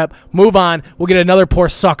sales rep, move on. We'll get another poor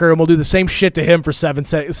sucker, and we'll do the same shit to him for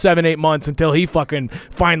 7-8 months until he fucking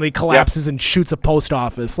finally collapses and shoots a post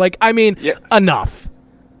office. Like, I mean, enough.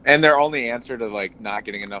 And their only answer to like not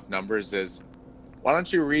getting enough numbers is, why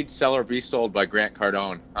don't you read Sell or Be Sold by Grant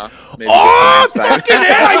Cardone? Huh? Fucking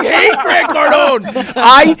I hate Grant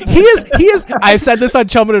Cardone. He is. I've said this on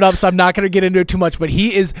Chumming It Up, so I'm not going to get into it too much, but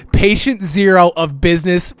he is patient zero of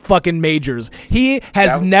business fucking majors. He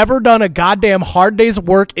has never done a goddamn hard day's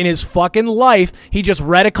work in his fucking life. He just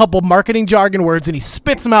read a couple marketing jargon words and he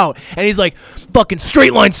spits them out. And he's like, fucking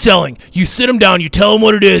straight line selling. You sit him down, you tell him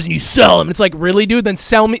what it is, and you sell him. It's like, really, dude? Then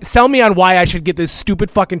sell me on why I should get this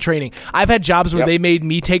stupid fucking training. I've had jobs where they made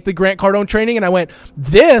me take the Grant Cardone training, and I went,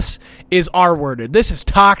 this is R-worded. This is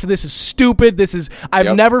talked. This is stupid.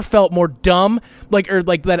 I've never felt more dumb, like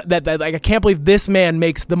that I can't believe this man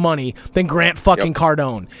makes the money than Grant fucking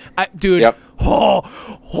Cardone. Dude,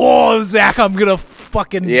 Zach, I'm gonna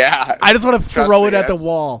fucking, I just want to throw it at the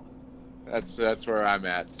wall. That's where I'm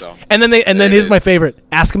at. So. And then here's my favorite.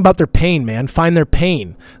 Ask them about their pain, man. Find their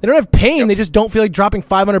pain. They don't have pain. Yep. They just don't feel like dropping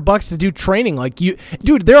 $500 to do training. Like dude,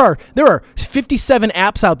 there are 57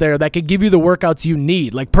 apps out there that could give you the workouts you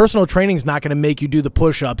need. Like personal training is not going to make you do the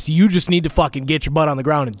push-ups. You just need to fucking get your butt on the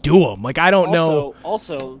ground and do them. Like I don't know.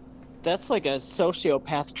 Also, that's like a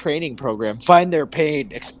sociopath training program. Find their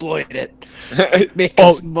pain, exploit it, make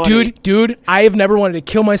us money. Dude, I have never wanted to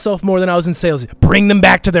kill myself more than I was in sales. Bring them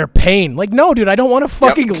back to their pain. Like, no, dude, I don't want to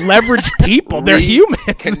fucking leverage people. They're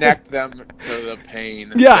humans. Connect them to the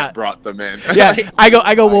pain that brought them in. Yeah, I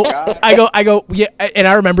go. Yeah, and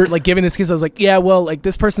I remember like giving this kiss. I was like, yeah, well, like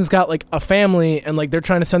this person's got like a family and like they're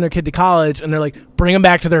trying to send their kid to college, and they're like, bring them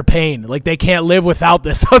back to their pain. Like they can't live without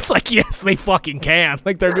this. I was like, yes, they fucking can.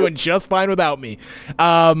 Like they're doing just fine without me.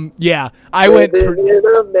 Yeah, I went in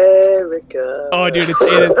America. Oh, dude, it's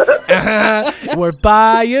in. We're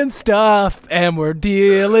buying stuff and we're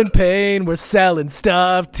dealing pain. We're selling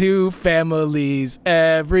stuff to families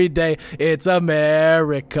every day. It's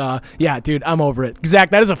America. Yeah, dude, I'm over it.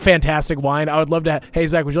 Zach, that is a fantastic wine. I would love to. Hey,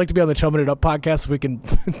 Zach, would you like to be on the Chumming It Up podcast so we can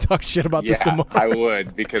talk shit about this some more? I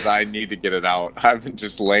would, because I need to get it out. I've been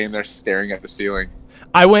just laying there staring at the ceiling.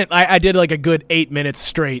 I did like a good 8 minutes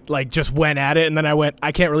straight, like just went at it, and then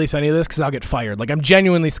I can't release any of this because I'll get fired. Like I'm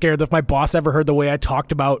genuinely scared that if my boss ever heard the way I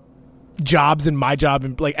talked about jobs and my job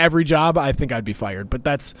and like every job, I think I'd be fired. But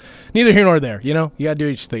that's neither here nor there. You know, you gotta do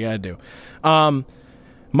what you gotta do.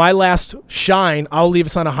 My last shine, I'll leave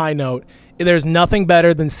us on a high note. There's nothing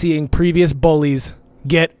better than seeing previous bullies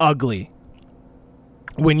get ugly.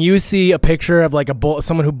 When you see a picture of like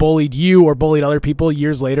someone who bullied you or bullied other people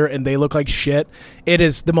years later and they look like shit, it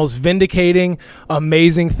is the most vindicating,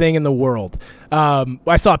 amazing thing in the world.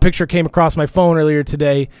 I saw a picture came across my phone earlier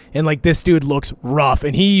today, and like this dude looks rough,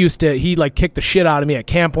 and he like kicked the shit out of me at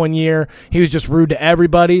camp one year. He was just rude to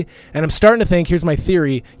everybody, and I'm starting to think, here's my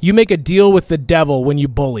theory: you make a deal with the devil when you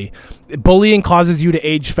bully. Bullying causes you to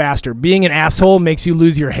age faster. Being an asshole makes you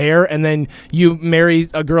lose your hair, and then you marry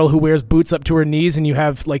a girl who wears boots up to her knees, and you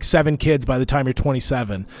have like 7 kids by the time you're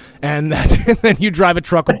 27, and then you drive a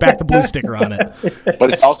truck with Back the Blue sticker on it.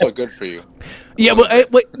 But it's also good for you. Yeah,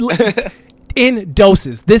 but in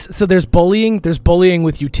doses. So there's bullying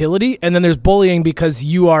with utility, and then there's bullying because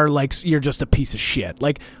you're just a piece of shit.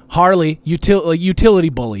 Like Harley, utility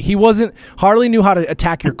bully. Harley knew how to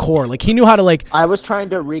attack your core. Like he knew how to like. I was trying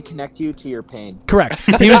to reconnect you to your pain. Correct.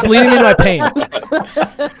 He was leading me to my pain.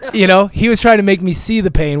 You know, he was trying to make me see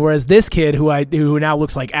the pain, whereas this kid who now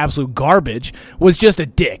looks like absolute garbage was just a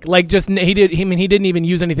dick. Like he didn't even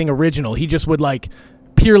use anything original. He just would like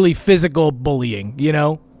purely physical bullying, you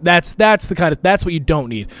know? That's what you don't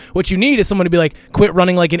need. What you need is someone to be like, quit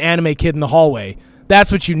running like an anime kid in the hallway.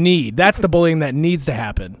 That's what you need. That's the bullying that needs to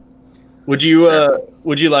happen. Would you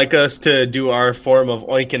like us to do our form of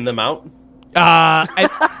oinking them out?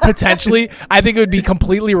 Potentially. I think it would be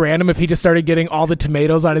completely random if he just started getting all the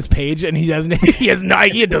tomatoes on his page, and he doesn't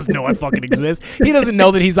know I fucking exist. He doesn't know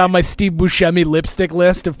that he's on my Steve Buscemi lipstick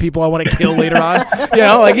list of people I want to kill later on. You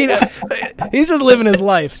know, like he's just living his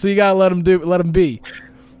life. So you gotta let him be.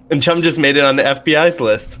 And Chum just made it on the FBI's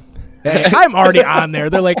list. Hey, I'm already on there.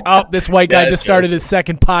 They're like, oh, this white guy just started his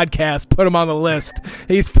second podcast. Put him on the list.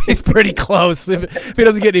 He's pretty close if he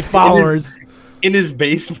doesn't get any followers. In his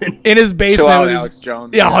basement. Chill out, Alex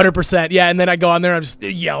Jones. Yeah, 100%. Yeah, and then I go on there and I'm just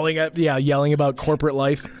yelling about corporate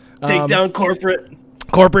life. Take down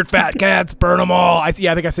corporate fat cats, burn them all. I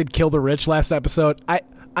think I said kill the rich last episode.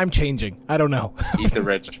 I'm changing. I don't know. Eat the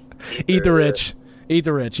rich. Eat the rich. Eat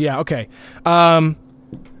the rich. Yeah, okay.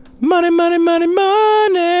 Money, money, money,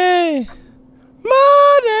 money.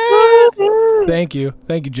 Money. Thank you,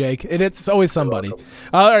 Jake. It's always somebody.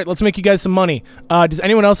 All right, let's make you guys some money. Does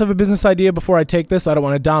anyone else have a business idea before I take this? I don't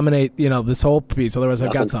want to dominate, this whole piece. Otherwise,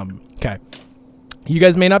 I've got something. Okay. You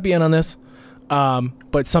guys may not be in on this,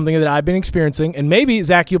 but something that I've been experiencing, and maybe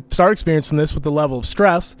Zach, you'll start experiencing this with the level of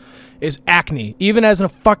stress, is acne. Even as a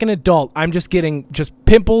fucking adult, I'm just getting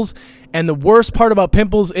pimples, and the worst part about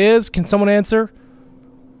pimples is, can someone answer?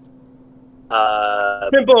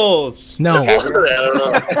 Pimples. No. I don't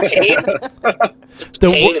know.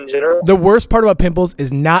 Pain in general. The worst part about pimples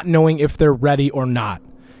is not knowing if they're ready or not.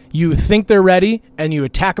 You think they're ready, and you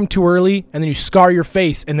attack them too early, and then you scar your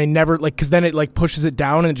face, and they never because then it pushes it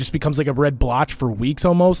down, and it just becomes like a red blotch for weeks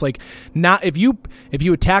almost. Like not if you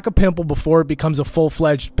attack a pimple before it becomes a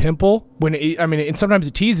full-fledged pimple. And sometimes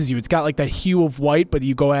it teases you. It's got like that hue of white, but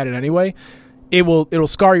you go at it anyway. It'll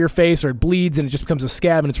scar your face, or it bleeds, and it just becomes a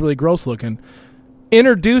scab, and it's really gross looking.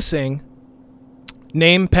 Introducing,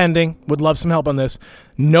 name pending, would love some help on this.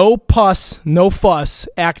 No pus, no fuss,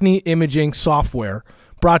 acne imaging software.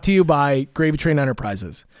 brought to you by Gravy Train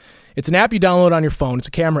Enterprises. It's an app you download on your phone. It's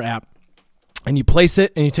a camera app. And you place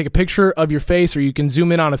it and you take a picture of your face, or you can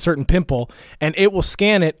zoom in on a certain pimple, and it will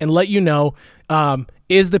scan it and let you know,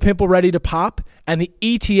 is the pimple ready to pop, and the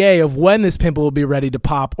ETA of when this pimple will be ready to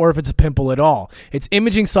pop, or if it's a pimple at all. It's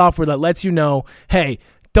imaging software that lets you know, hey,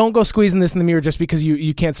 don't go squeezing this in the mirror just because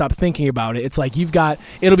you can't stop thinking about it. It's like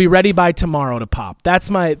it'll be ready by tomorrow to pop.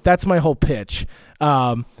 That's my whole pitch.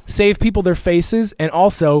 Save people their faces, and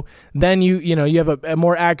also then you have a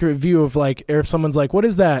more accurate view of like, if someone's like, what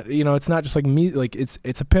is that? It's not just like me, like it's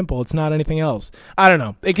a pimple. It's not anything else. I don't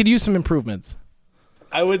know. It could use some improvements.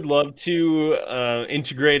 I would love to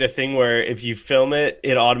integrate a thing where if you film it,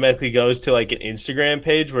 it automatically goes to like an Instagram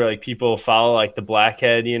page where like people follow like the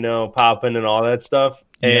blackhead, popping and all that stuff.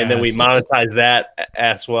 And then we monetize that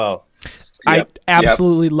as well. I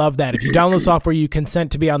absolutely love that. If you download software, you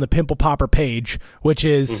consent to be on the pimple popper page, which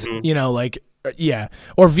is, or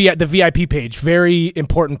the VIP page, very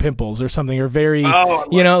important pimples or something, or very, That's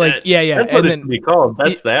what and then it should be called.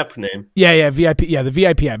 That's the app name. VIP. Yeah, the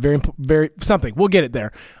VIP app, very, very something. We'll get it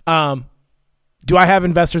there. Do I have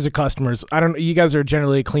investors or customers? I don't. You guys are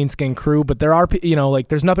generally a clean skin crew, but there are,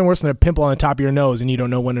 there's nothing worse than a pimple on the top of your nose, and you don't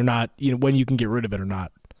know when or not, when you can get rid of it or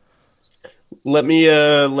not. Let me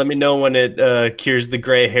know when it cures the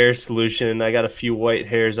gray hair solution. I got a few white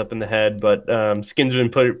hairs up in the head, but skin's been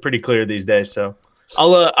pretty clear these days. So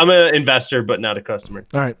I'm an investor, but not a customer.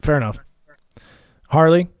 All right, fair enough.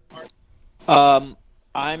 Harley, I'm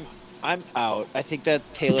out. I think that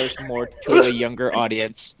tailors more to a younger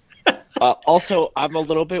audience. Also, I'm a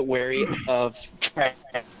little bit wary of trying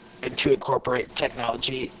to incorporate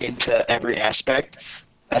technology into every aspect.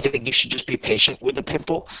 I think you should just be patient with a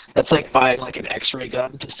pimple. That's like buying like an X-ray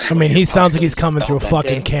gun. He sounds like he's coming through a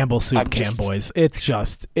fucking Campbell soup can, boys. It's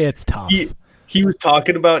tough. He was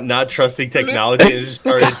talking about not trusting technology and it just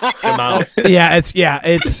started to come out.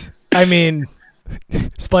 It's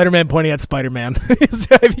Spider-Man pointing at Spider-Man.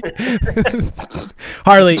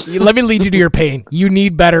 Harley, let me lead you to your pain. You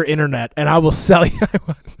need better internet, and I will sell you.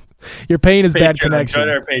 Your pain is bad connection.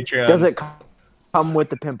 Our Patreon. Does it come with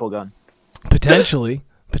the pimple gun? Potentially.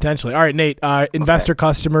 All right, Nate, investor,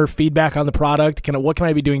 customer, feedback on the product. What can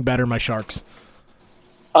I be doing better, my sharks?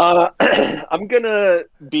 I'm going to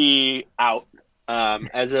be out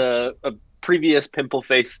as a previous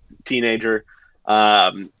pimple-faced teenager.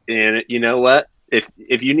 And you know what?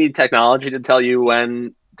 If you need technology to tell you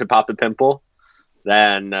when to pop a pimple,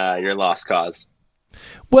 then you're lost cause.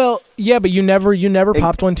 Well, yeah, but you never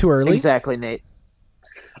popped one too early. Exactly, Nate.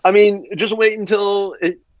 Just wait until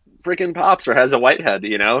it freaking pops or has a whitehead,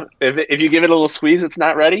 If you give it a little squeeze, it's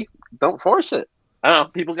not ready, don't force it. I don't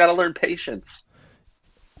know. People got to learn patience.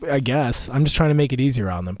 I guess. I'm just trying to make it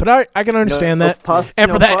easier on them. But I can understand that. For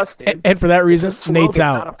that reason, Nate's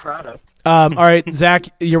out. Not a product. All right, Zach,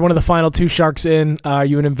 you're one of the final two sharks in. Are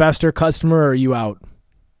you an investor, customer, or are you out?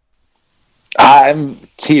 I'm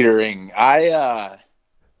teetering. I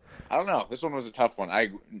don't know. This one was a tough one.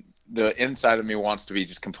 The inside of me wants to be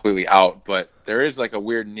just completely out, but there is like a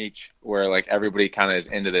weird niche where like everybody kind of is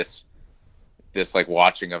into this like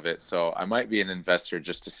watching of it. So I might be an investor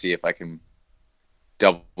just to see if I can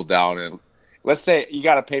double down. And let's say you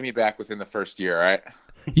got to pay me back within the first year, right?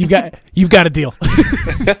 You've got a deal.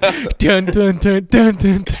 Dun, dun, dun, dun,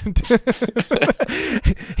 dun, dun, dun.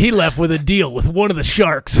 He left with a deal with one of the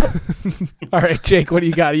sharks. All right, Jake, what do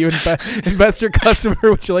you got? Are you investor, customer?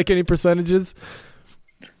 Would you like any percentages?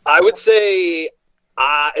 I would say,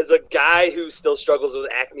 as a guy who still struggles with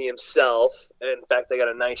acne himself, and in fact, I got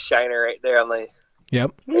a nice shiner right there on my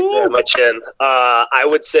my chin. I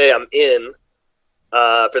would say I'm in.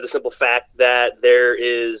 For the simple fact that there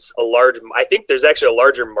is I think there's actually a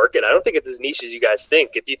larger market. I don't think it's as niche as you guys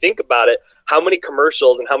think. If you think about it, how many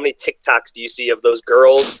commercials and how many TikToks do you see of those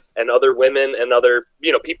girls and other women and other,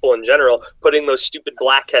 people in general putting those stupid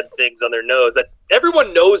blackhead things on their nose that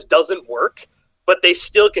everyone knows doesn't work, but they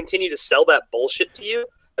still continue to sell that bullshit to you.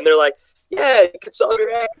 And they're like, yeah, you can solve your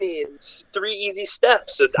acne in 3 easy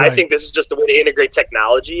steps. So right. I think this is just a way to integrate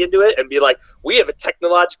technology into it and be like, we have a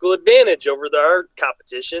technological advantage over our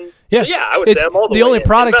competition. Yeah, so I would say I'm all the way only in.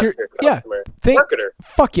 Product Investor, customer, marketer.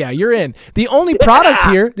 Fuck yeah, you're in. The only product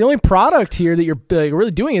here that you're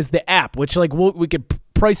really doing is the app, which we could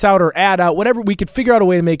price out or add out, whatever. We could figure out a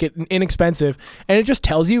way to make it inexpensive, and it just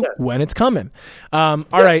tells you when it's coming. All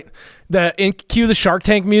right. cue the Shark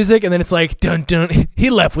Tank music, and then it's like dun dun. He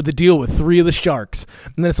left with the deal with 3 of the sharks,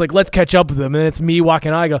 and then it's like let's catch up with them, and then it's me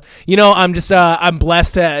walking out. I go, I'm just I'm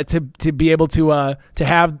blessed to be able to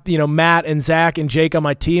have Matt and Zach and Jake on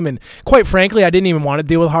my team, and quite frankly, I didn't even want to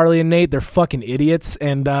deal with Harley and Nate. They're fucking idiots,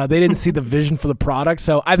 and they didn't see the vision for the product.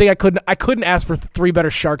 So I think I couldn't ask for 3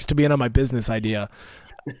 better sharks to be in on my business idea.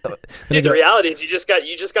 Dude, the reality is you just got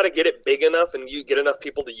to get it big enough, and you get enough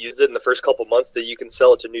people to use it in the first couple months that you can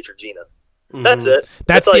sell it to Neutrogena. Mm-hmm. That's it.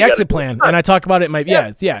 That's the exit plan, and I talk about it in my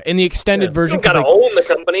in the extended version. You got to own the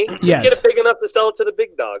company. Just get it big enough to sell it to the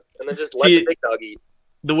big dog, and then just let the big dog eat.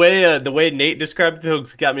 The way Nate described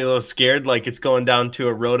it got me a little scared. Like it's going down to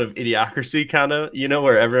a road of idiocracy, kind of,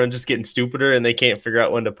 where everyone's just getting stupider and they can't figure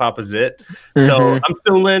out when to pop a zit. Mm-hmm. So I'm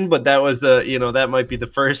still in, but that was that might be the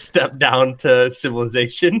first step down to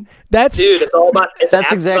civilization. It's all about.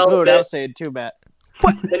 That's exactly what I was saying too, Matt.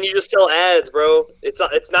 What? Then you just sell ads, bro.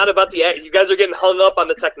 It's not about the ad. You guys are getting hung up on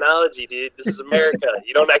the technology, dude. This is America.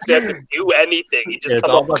 You don't actually have to do anything. You just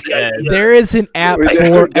come up with the idea. There is an app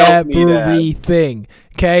for everything.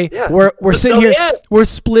 Okay, we're sitting here, we're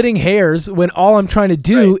splitting hairs when all I'm trying to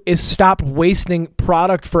do is stop wasting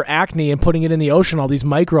product for acne and putting it in the ocean. All these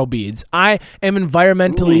microbeads. I am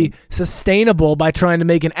environmentally sustainable by trying to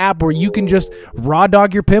make an app where you can just raw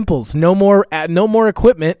dog your pimples. No more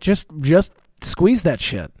equipment. Just squeeze that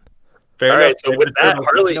shit. All right, so with that,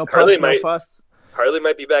 Harley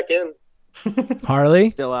might be back in. Harley?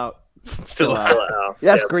 Still out. Still out.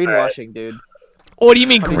 That's greenwashing, dude. What do you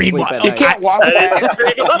mean greenwashing? You can't walk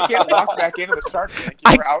back into the Shark Tank.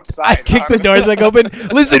 You were outside. I kicked the doors like open.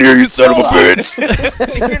 Listen here, you son of a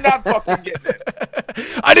bitch. You're not fucking getting it.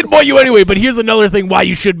 I didn't want you anyway, but here's another thing why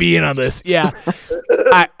you should be in on this. Yeah.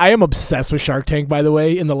 I am obsessed with Shark Tank, by the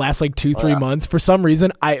way, in the last 2-3 months. For some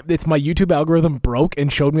reason, it's my YouTube algorithm broke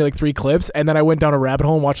and showed me 3 clips, and then I went down a rabbit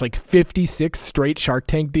hole and watched 56 straight Shark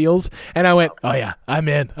Tank deals, and I went, oh yeah, I'm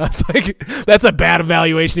in. I was like, that's a bad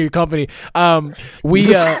evaluation of your company. We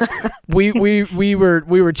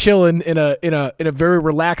were chilling in a very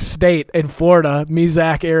relaxed state in Florida, me,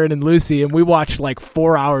 Zach, Aaron, and Lucy, and we watched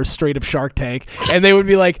 4 hours straight of Shark Tank, and they would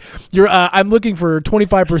be like, I'm looking for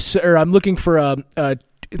 25%, or I'm looking for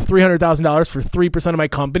 $300,000 for 3% of my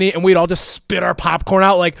company, and we'd all just spit our popcorn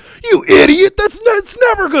out like, you idiot, that's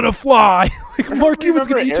never gonna fly. Marky was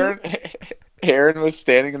gonna eat Aaron was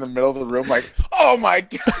standing in the middle of the room oh my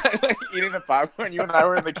god, eating the popcorn. You and I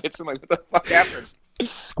were in the kitchen what the fuck happened?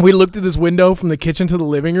 We looked at this window from the kitchen to the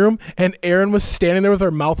living room, and Aaron was standing there with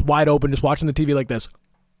her mouth wide open, just watching the TV like this.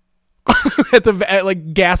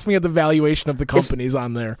 Gasping at the valuation of the companies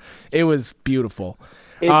on there. It was beautiful.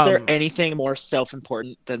 Is there anything more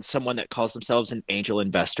self-important than someone that calls themselves an angel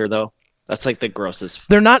investor, though? That's the grossest.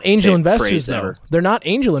 They're not angel investors, though. Ever. They're not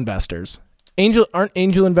angel investors. Aren't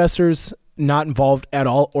angel investors not involved at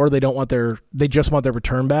all, or they just want their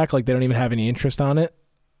return back? They don't even have any interest on it.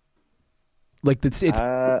 It's.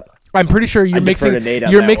 I'm pretty sure you're mixing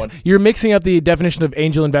up the definition of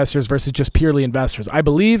angel investors versus just purely investors. I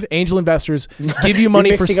believe angel investors give you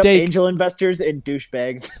money for stake. Angel investors and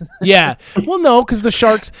douchebags. Yeah. Well, no, because the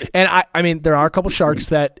sharks, and I mean, there are a couple sharks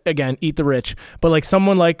that again eat the rich, but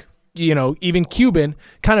someone even Cuban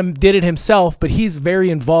kind of did it himself, but he's very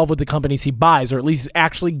involved with the companies he buys, or at least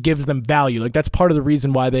actually gives them value. That's part of the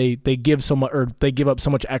reason why they give so much, or they give up so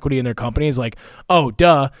much equity in their companies. Oh,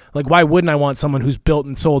 duh. Why wouldn't I want someone who's built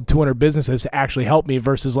and sold 200 businesses to actually help me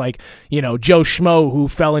versus Joe Schmo who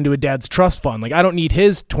fell into a dad's trust fund. I don't need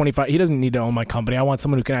his 25. He doesn't need to own my company. I want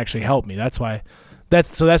someone who can actually help me. That's why.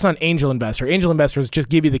 That's not an angel investor. Angel investors just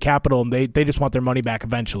give you the capital, and they just want their money back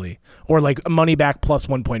eventually, or money back plus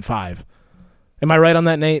 1.5. Am I right on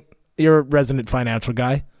that, Nate? You're a resident financial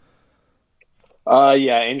guy.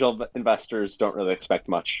 Yeah, angel investors don't really expect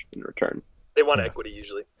much in return. They want equity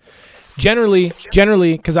usually. Generally,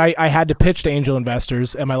 because I had to pitch to angel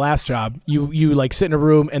investors at my last job. You sit in a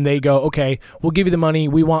room and they go, okay, we'll give you the money.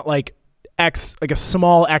 We want X, a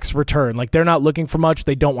small X return. They're not looking for much.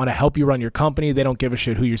 They don't want to help you run your company. They don't give a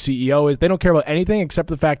shit who your CEO is. They don't care about anything except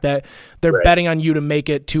the fact that they're betting on you to make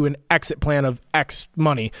it to an exit plan of X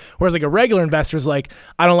money. Whereas a regular investor is I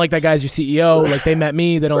don't like that guy as your CEO. They met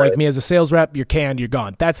me. They don't like me as a sales rep. You're canned. You're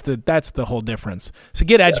gone. That's the whole difference. So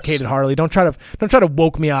get educated, Harley. Don't try to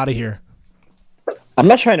woke me out of here. I'm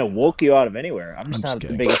not trying to woke you out of anywhere. I'm just not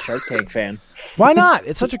the biggest Shark Tank fan. Why not?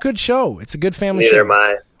 It's such a good show. It's a good family show. Neither am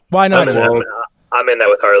I. Why not? I'm in that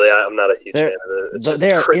with Harley. I'm not a huge fan of it.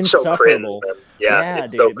 They are insufferable. So yeah,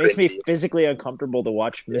 dude. so it makes me cringy. physically uncomfortable to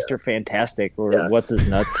watch Mr. Fantastic or what's his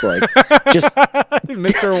nuts like. Just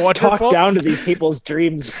Mr. Wonderful. Talk down to these people's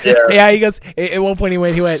dreams. Yeah, he goes. At one point,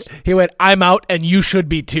 he went. I'm out, and you should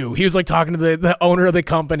be too. He was like talking to the owner of the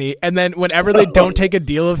company, and then whenever they don't take a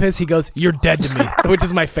deal of his, he goes, "You're dead to me," which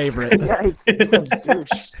is my favorite. He's a douche.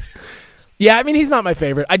 Yeah, I mean, he's not my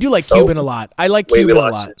favorite. I do like Cuban a lot. I like Cuban a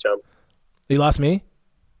lot. You lost me?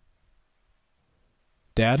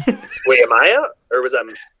 Dad? Wait, am I out? Or was that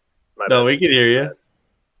my No, we can hear you.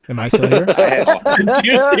 Am I still here?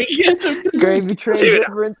 Gravy train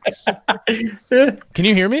difference. Can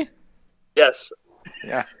you hear me? Yes.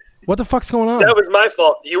 Yeah. What the fuck's going on? That was my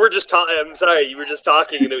fault. You were just talking. I'm sorry. You were just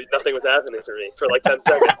talking and nothing was happening for me for like 10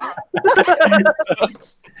 seconds.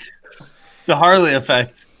 The Harley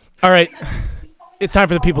effect. All right. It's time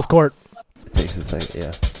for the People's Court. Takes a second,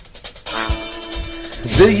 yeah.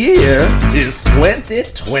 The year is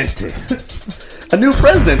 2020. A new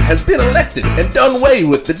president has been elected and done away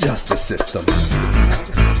with the justice system.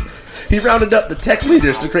 He rounded up the tech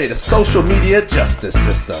leaders to create a social media justice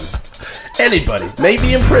system. Anybody may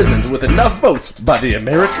be imprisoned with enough votes by the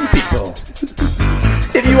American people.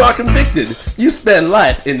 If you are convicted, you spend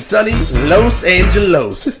life in sunny Los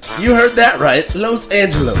Angeles. You heard that right, Los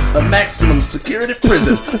Angeles, a maximum security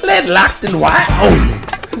prison, lead locked and white only.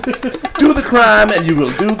 Do the crime and you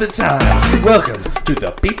will do the time. Welcome to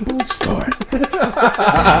the People's Court.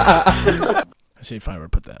 I see if I ever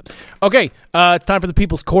put that. Okay, it's time for the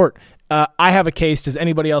People's Court. I have a case. Does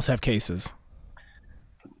anybody else have cases?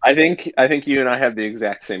 I think you and I have the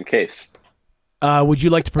exact same case. Would you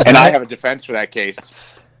like to present? And I have a defense for that case.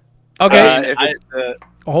 Okay. If it's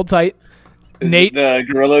Hold tight. Nate. The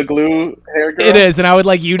Gorilla Glue hair girl? It is, and I would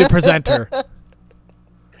like you to present her.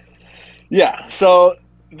 Yeah, so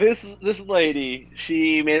this lady,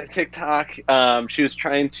 she made a TikTok. She was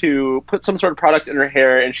trying to put some sort of product in her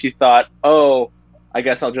hair, and she thought, oh, I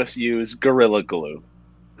guess I'll just use Gorilla Glue.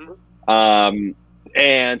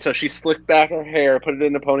 And so she slicked back her hair, put it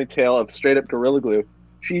in a ponytail of straight up Gorilla Glue.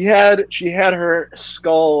 She had her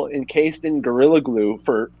skull encased in Gorilla Glue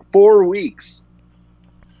for 4 weeks,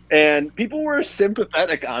 and people were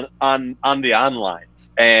sympathetic on the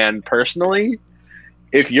onlines. And personally,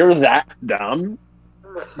 if you're that dumb,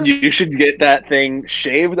 you should get that thing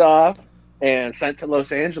shaved off and sent to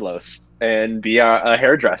Los Angeles and be a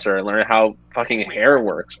hairdresser and learn how fucking hair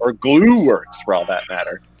works or glue works for all that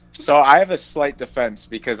matter. So I have a slight defense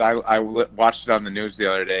because I watched it on the news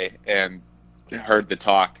the other day and heard the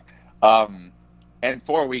talk. And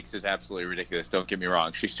 4 weeks is absolutely ridiculous. Don't get me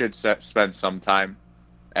wrong. She should spend some time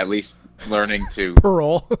at least learning to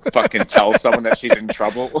parole. Fucking tell someone that she's in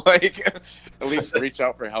trouble. Like, at least reach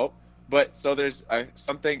out for help. But so there's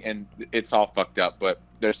something, and it's all fucked up, but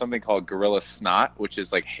there's something called Gorilla Snot, which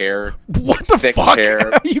is like hair. What the thick fuck?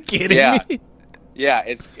 Hair. Are you kidding me? Yeah,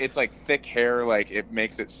 it's like thick hair, like it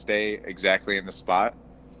makes it stay exactly in the spot.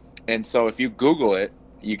 And so if you Google it,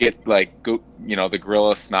 you get like the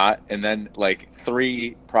Gorilla Snot, and then like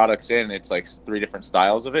 3 products in, it's like 3 different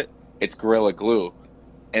styles of it. It's Gorilla Glue.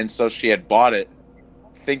 And so she had bought it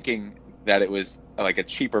thinking that it was like a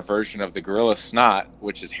cheaper version of the Gorilla Snot,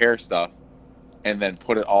 which is hair stuff, and then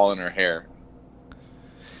put it all in her hair.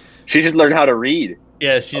 She should learn how to read.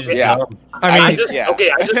 Yeah, she's dumb.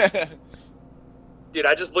 Dude,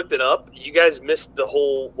 I just looked it up. You guys missed the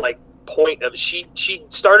whole point of she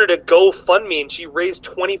started a GoFundMe and she raised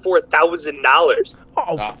 $24,000.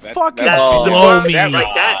 Oh, fuck blow me.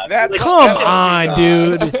 Come on,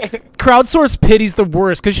 dude. Crowdsource pity's the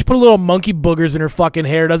worst because she put a little monkey boogers in her fucking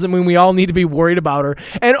hair. Doesn't mean we all need to be worried about her.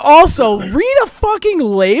 And also, read a fucking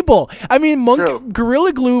label. I mean,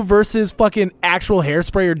 Gorilla Glue versus fucking actual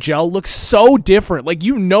hairspray or gel looks so different. Like,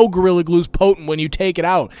 Gorilla Glue's potent when you take it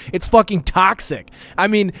out. It's fucking toxic. I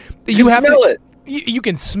mean, you have to smell it. You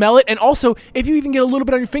can smell it, and also if you even get a little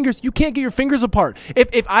bit on your fingers, you can't get your fingers apart.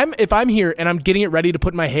 If I'm here and I'm getting it ready to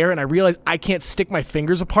put in my hair, and I realize I can't stick my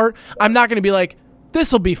fingers apart, I'm not gonna be like,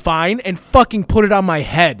 this will be fine, and fucking put it on my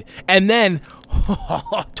head, and then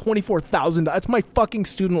 $24,000. That's my fucking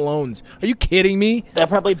student loans. Are you kidding me? That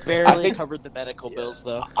probably barely covered the medical bills,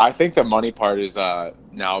 though. I think the money part is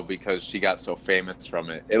now because she got so famous from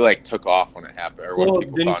it. It like took off when it happened, or when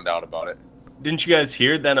people found out about it. Didn't you guys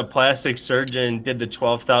hear then a plastic surgeon did the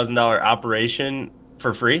 $12,000 operation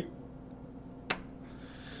for free?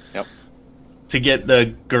 Yep. To get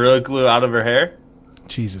the Gorilla Glue out of her hair?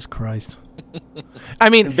 Jesus Christ. I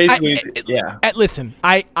mean, basically, listen,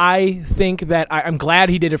 I think that I'm glad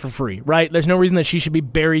he did it for free, right? There's no reason that she should be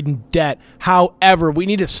buried in debt. However, we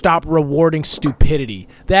need to stop rewarding stupidity.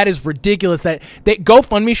 That is ridiculous. That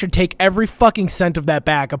GoFundMe should take every fucking cent of that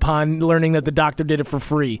back upon learning that the doctor did it for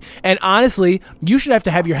free. And honestly, you should have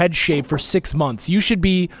to have your head shaved for 6 months. You should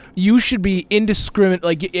be indiscriminate.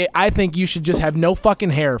 Like, I think you should just have no fucking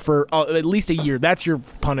hair for at least a year. That's your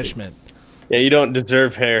punishment. Yeah, you don't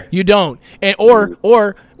deserve hair. You don't, and or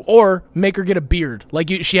make her get a beard. Like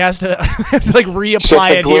she has to, like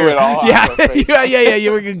reapply it here. Yeah.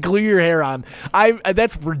 You can glue your hair on.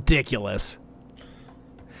 That's ridiculous.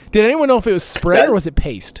 Did anyone know if it was spray or was it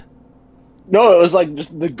paste? No, it was like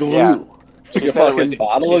just the glue. Yeah. She said it was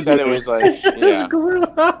like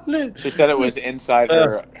She said it was inside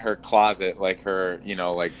her closet, like her,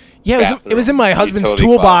 like. Yeah, it was in my husband's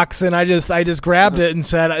toolbox, and I just grabbed it and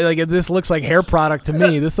said, like, this looks like hair product to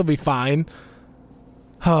me. This will be fine.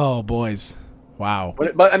 Oh, boys, wow.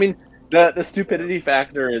 But I mean, the stupidity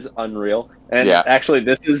factor is unreal, and actually,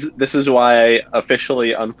 this is why I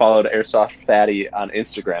officially unfollowed Airsoft Fatty on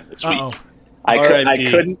Instagram this week. I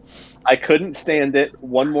couldn't stand it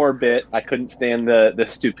one more bit. I couldn't stand the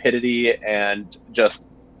stupidity and just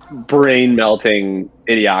brain melting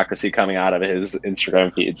idiocracy coming out of his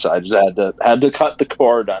Instagram feed. So I just had to cut the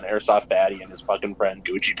cord on Airsoft Fatty and his fucking friend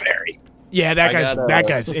Gucci Perry. Yeah, that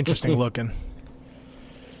guy's interesting looking.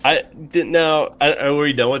 I didn't know. Are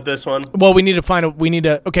we done with this one? Well,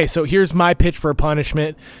 okay, so here's my pitch for a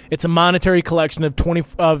punishment. It's a monetary collection of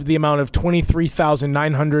the amount of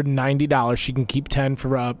 $23,990. She can keep 10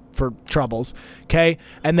 for troubles. Okay,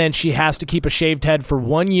 and then she has to keep a shaved head for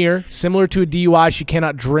 1 year. Similar to a DUI, she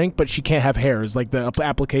cannot drink, but she can't have hair. Is like the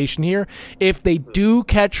application here. If they do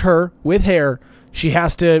catch her with hair, she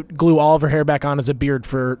has to glue all of her hair back on as a beard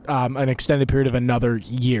for an extended period of another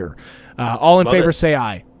year. All in favor, say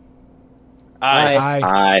aye.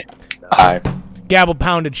 Aye. Gavel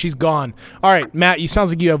pounded. She's gone. All right, Matt, you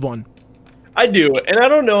sounds like you have one. I do, and I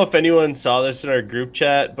don't know if anyone saw this in our group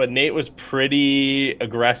chat, but Nate was pretty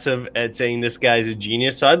aggressive at saying this guy's a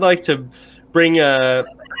genius. So I'd like to bring at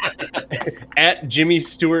Jimmy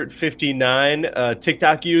Stewart 59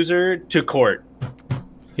 TikTok user to court.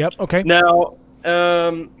 Yep. Okay. Now,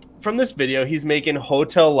 from this video, he's making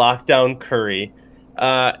hotel lockdown curry.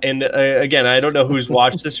 And again, I don't know who's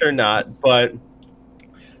watched this or not, but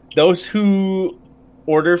those who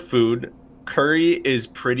order food, curry is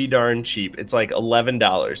pretty darn cheap. It's like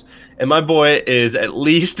 $11. And my boy is at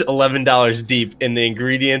least $11 deep in the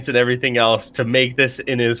ingredients and everything else to make this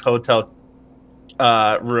in his hotel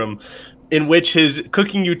room, in which his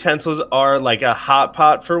cooking utensils are like a hot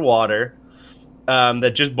pot for water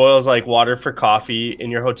that just boils like water for coffee in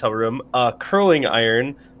your hotel room, a curling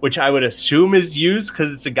iron, which I would assume is used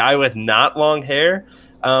because it's a guy with not long hair.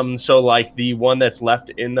 So like the one that's left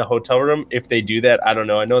in the hotel room, if they do that, I don't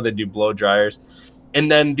know. I know they do blow dryers.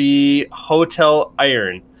 And then the hotel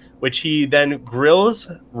iron, which he then grills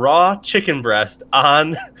raw chicken breast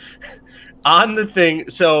on the thing.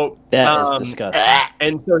 So that is disgusting.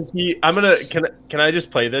 And so can I just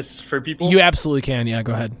play this for people? You absolutely can. Yeah,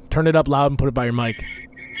 go ahead. Turn it up loud and put it by your mic.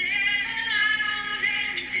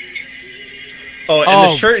 Oh,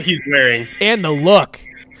 and the shirt he's wearing. And the look.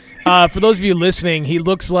 For those of you listening, he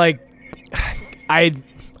looks like I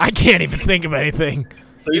can't even think of anything.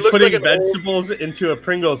 So he's putting like vegetables into a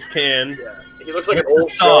Pringles can. Yeah. He looks like an old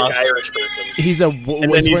strong Irish person. He's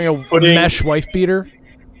wearing a mesh wife beater.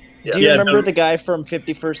 Yeah. Do you remember the guy from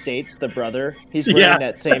 50 First Dates, the brother? He's wearing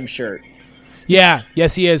that same shirt. Yeah,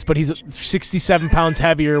 yes he is, but he's 67 pounds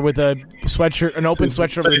heavier with a sweatshirt, an open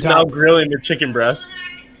sweatshirt over the he's top. Now grilling the chicken breast.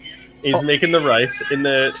 He's making the rice in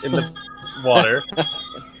the water.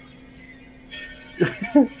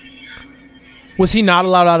 Was he not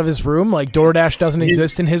allowed out of his room? Like DoorDash doesn't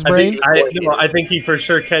exist in his brain? I think he for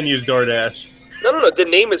sure can use DoorDash. No. The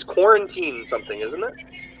name is Quarantine something, isn't it?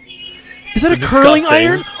 Is that a curling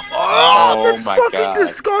iron? Oh, that's fucking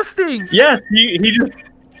disgusting. Yes, he just.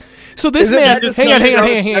 So this man, hang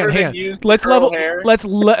on. Let's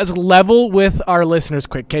level with our listeners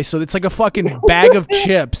quick, okay? So it's like a fucking bag of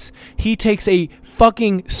chips. He takes a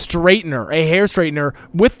fucking straightener, a hair straightener,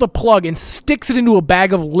 with the plug and sticks it into a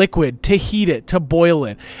bag of liquid to heat it, to boil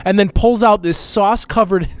it, and then pulls out this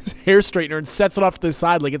sauce-covered hair straightener and sets it off to the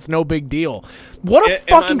side like it's no big deal. What a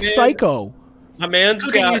fucking psycho. My man's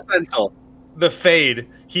got the fade.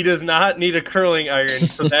 He does not need a curling iron,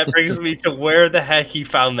 so that brings me to where the heck he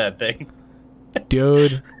found that thing.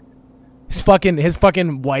 Dude. His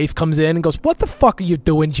fucking wife comes in and goes, "What the fuck are you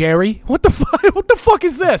doing, Jerry? What the fuck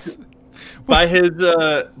is this?" By his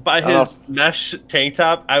mesh tank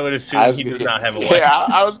top, I would assume he does not have a wife. Yeah,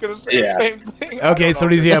 I was gonna say the same thing. Okay, so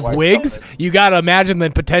does he have wigs? You gotta imagine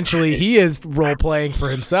that potentially he is role playing for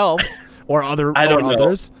himself or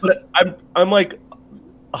others. But I'm like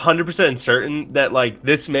 100% certain that like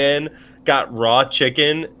this man got raw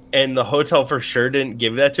chicken and the hotel for sure didn't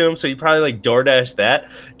give that to him, so he probably like DoorDash that.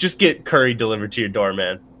 Just get curry delivered to your door,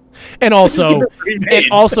 man. And also,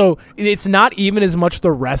 it's not even as much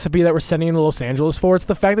the recipe that we're sending him to Los Angeles for. It's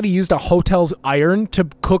the fact that he used a hotel's iron to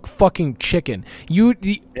cook fucking chicken. You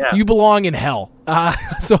belong in hell.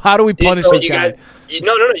 So how do we punish this guy?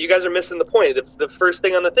 No. You guys are missing the point. The first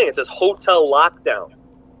thing on the thing, it says hotel lockdown.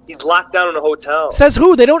 He's locked down in a hotel. Says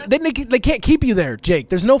who? They can't keep you there, Jake.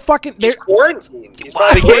 There's no fucking. He's quarantined.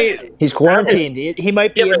 He's quarantined. He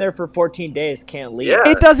might be in there for 14 days. Can't leave.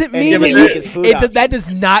 It doesn't mean that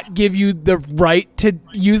does not give you the right to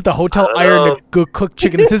use the hotel iron to go cook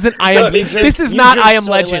chicken. This isn't This is not I Am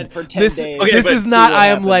Legend. This is not I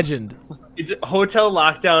Am Legend. It's hotel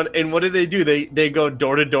lockdown, and what do? They go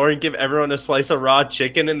door to door and give everyone a slice of raw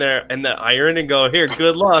chicken in the iron and go, here,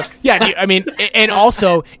 good luck. Yeah, I mean, and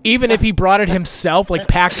also, even if he brought it himself, like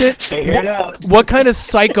packed it, what kind of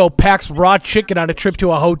psycho packs raw chicken on a trip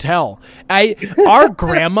to a hotel? Our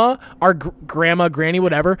grandma, granny,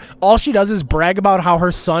 whatever, all she does is brag about how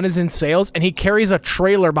her son is in sales, and he carries a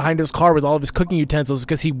trailer behind his car with all of his cooking utensils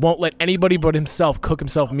because he won't let anybody but himself cook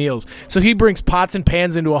himself meals. So he brings pots and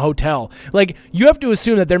pans into a hotel. Like, you have to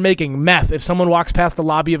assume that they're making meth if someone walks past the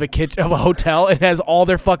lobby of a hotel and has all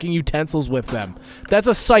their fucking utensils with them. That's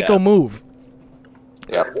a psycho move.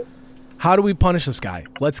 Yeah. How do we punish this guy?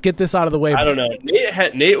 Let's get this out of the way. I don't know.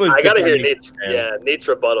 Nate was. I gotta hear Nate's. Yeah, Nate's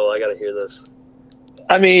rebuttal. I gotta hear this.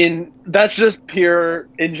 I mean, that's just pure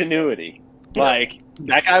ingenuity. Like,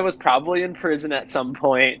 that guy was probably in prison at some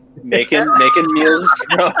point, making meals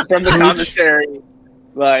from the commissary.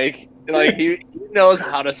 Like he knows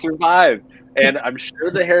how to survive, and I'm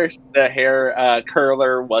sure the hair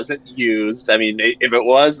curler wasn't used. I mean, if it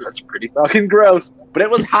was, that's pretty fucking gross. But it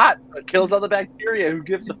was hot. It kills all the bacteria. Who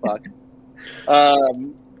gives a fuck? All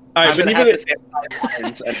right, but even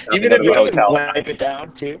if you hotel, wipe it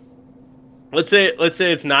down too. Let's say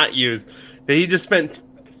it's not used. That he just spent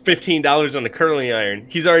 $15 on the curling iron.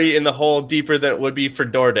 He's already in the hole deeper than it would be for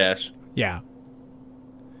DoorDash. Yeah.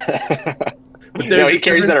 But he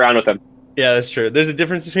carries that around with him. Yeah, that's true. There's a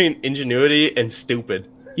difference between ingenuity and stupid.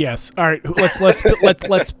 Yes. All right.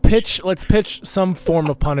 Let's pitch some form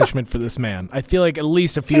of punishment for this man. I feel like at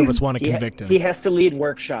least a few of us want to convict him. He has to lead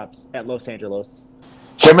workshops at Los Angeles.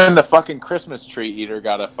 Him and the fucking Christmas tree eater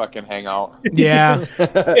gotta fucking hang out. Yeah.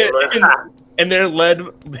 and they're led.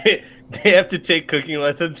 They have to take cooking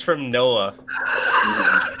lessons from Noah.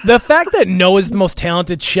 The fact that Noah's the most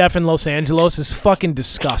talented chef in Los Angeles is fucking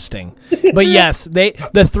disgusting. But yes,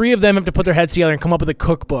 the three of them have to put their heads together and come up with a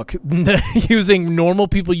cookbook using normal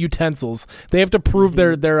people utensils. They have to prove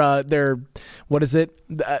their what is it?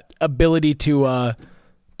 Ability to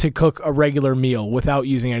cook a regular meal without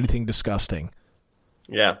using anything disgusting.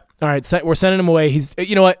 Yeah. All right, we're sending him away. He's,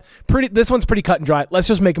 you know what? This one's pretty cut and dry. Let's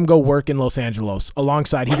just make him go work in Los Angeles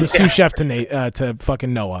alongside. He's a sous chef to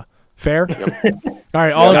fucking Noah. Fair? Yep. All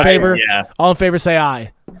right, all in favor? Yeah. All in favor, say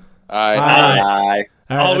aye. Aye. Aye.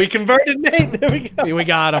 Right, we converted Nate. There we go. We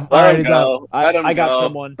got him. All right, he's up. I got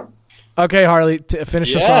someone. Okay, Harley,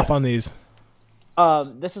 finish us off on these.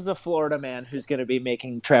 This is a Florida man who's going to be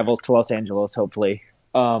making travels to Los Angeles, hopefully.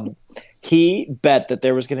 He bet that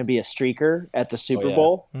there was going to be a streaker at the Super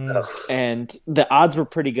Bowl, and the odds were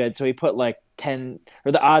pretty good. So he put like 10,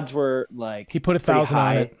 or the odds were like he put 1,000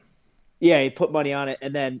 on it. Yeah, he put money on it,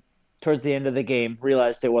 and then towards the end of the game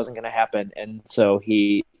realized it wasn't going to happen, and so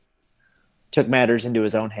he took matters into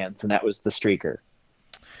his own hands, and that was the streaker.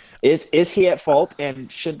 Is he at fault,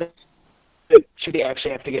 and should he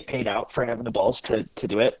actually have to get paid out for having the balls to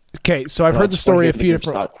do it? Okay, so I've heard the story a few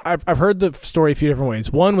different. I've heard the story a few different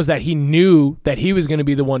ways. One was that he knew that he was going to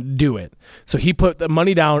be the one to do it, so he put the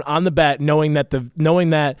money down on the bet, knowing that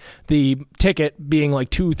the ticket being like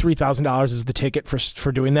 $2,000-$3,000 is the ticket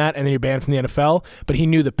for doing that, and then you're banned from the NFL. But he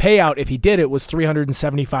knew the payout if he did it was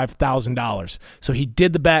 $375,000. So he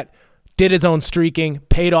did the bet, did his own streaking,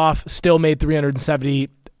 paid off, still made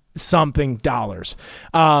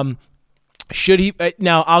 $370-something. Should he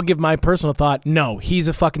now? I'll give my personal thought. No, he's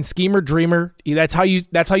a fucking schemer, dreamer. That's how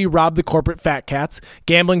you rob the corporate fat cats.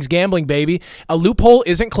 Gambling's gambling, baby. A loophole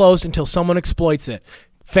isn't closed until someone exploits it.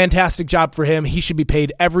 Fantastic job for him. He should be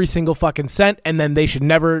paid every single fucking cent, and then they should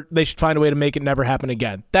find a way to make it never happen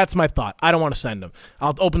again. That's my thought. I don't want to send him.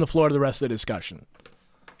 I'll open the floor to the rest of the discussion.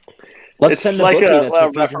 Let's send the bookie that's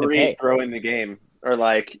refusing to pay. Throwing the game. or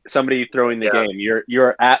like somebody throwing the game.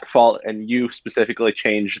 You're at fault, and you specifically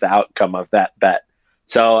changed the outcome of that bet.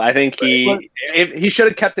 So I think he should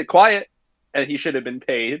have kept it quiet, and he should have been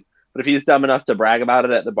paid. But if he's dumb enough to brag about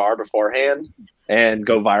it at the bar beforehand and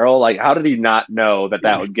go viral, like how did he not know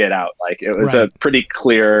that would get out? Like it was a pretty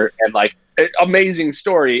clear and like amazing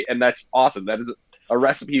story, and that's awesome. That is a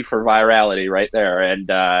recipe for virality right there, and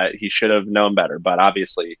he should have known better, but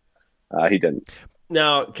obviously he didn't.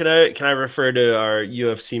 Now, can I refer to our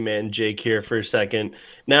UFC man Jake here for a second?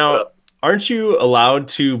 Now, aren't you allowed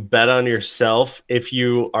to bet on yourself if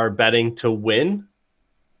you are betting to win?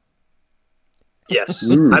 Yes,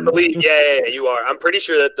 I believe. Yeah, you are. I'm pretty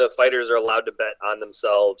sure that the fighters are allowed to bet on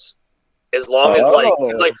themselves, as long as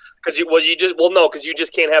because you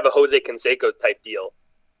just can't have a Jose Canseco type deal.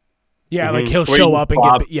 Yeah, like he'll show up and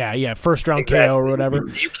get first round KO or whatever.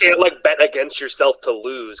 You can't like bet against yourself to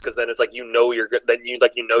lose, because then it's like you're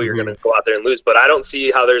gonna go out there and lose. But I don't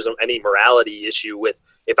see how there's any morality issue with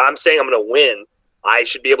if I'm saying I'm gonna win, I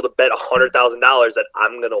should be able to bet $100,000 that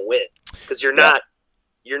I'm gonna win, because you're not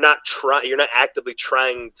actively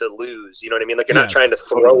trying to lose. You know what I mean? Like you're not trying to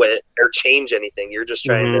throw it or change anything. You're just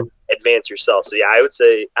trying to advance yourself. So yeah, I would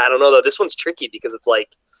say, I don't know though. This one's tricky because it's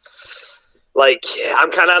like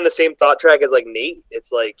I'm kind of on the same thought track as like Nate.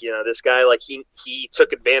 It's like, this guy, like he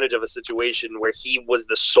took advantage of a situation where he was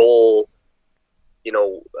the sole,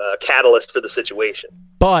 catalyst for the situation.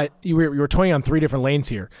 But you were toying on three different lanes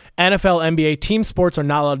here. NFL, NBA, team sports are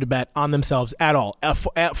not allowed to bet on themselves at all,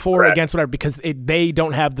 for against whatever, because they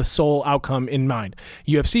don't have the sole outcome in mind.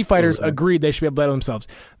 UFC fighters agreed they should be able to bet on themselves.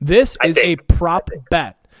 This is a prop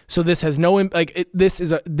bet. So this has no this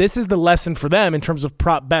is the lesson for them in terms of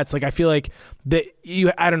prop bets. Like I feel like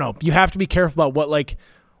I don't know. You have to be careful about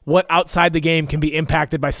what outside the game can be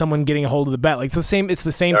impacted by someone getting a hold of the bet. Like it's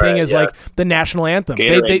the same thing as like the national anthem.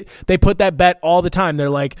 They put that bet all the time. They're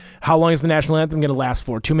like, how long is the national anthem going to last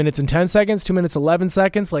for? 2 minutes and 10 seconds, 2 minutes 11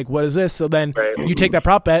 seconds. Like what is this? So then you take that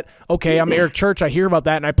prop bet. Okay, I'm Eric Church. I hear about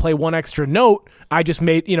that and I play one extra note. I just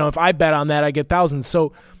made, if I bet on that, I get thousands.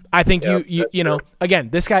 So I think again,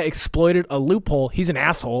 this guy exploited a loophole. He's an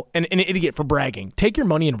asshole and an idiot for bragging. Take your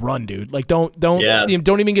money and run, dude. Like don't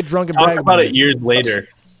even get drunk and brag about it years later.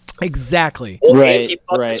 Exactly. Well, and he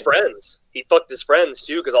fucked his friends. He fucked his friends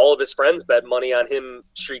too, because all of his friends bet money on him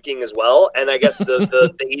streaking as well. And I guess the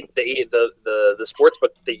sports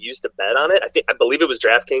book they used to bet on it, I believe it was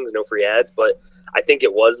DraftKings, no free ads, but I think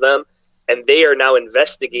it was them. And they are now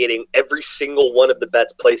investigating every single one of the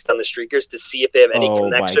bets placed on the streakers to see if they have any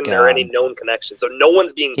connection or any known connection. So no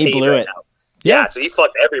one's being paid right now. Yeah, so he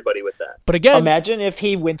fucked everybody with that. But again, imagine if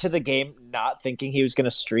he went to the game not thinking he was going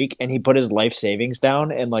to streak, and he put his life savings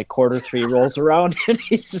down, and like quarter 3 rolls around, and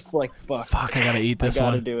he's just like, "Fuck, I gotta eat this one. I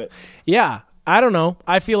gotta do it." Yeah, I don't know.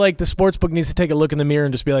 I feel like the sportsbook needs to take a look in the mirror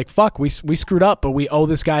and just be like, "Fuck, we screwed up, but we owe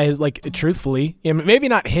this guy his truthfully. Maybe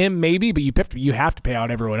not him, maybe, but you have to pay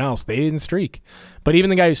out everyone else. They didn't streak, but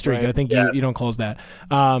even the guy who streaked, I think you don't close that.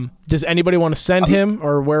 Does anybody want to send him,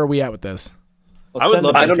 or where are we at with this? I would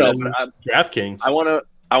love. I don't know. DraftKings. I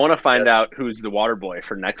want to find out who's the water boy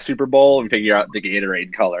for next Super Bowl and figure out the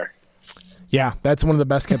Gatorade color. Yeah, that's one of the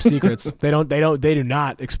best kept secrets. They do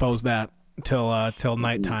not expose that till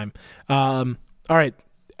nighttime. All right.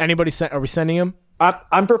 Anybody are we sending him?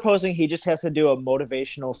 I'm proposing he just has to do a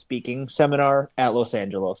motivational speaking seminar at Los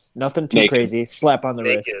Angeles. Nothing too crazy. Slap on the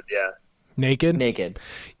wrist. Naked.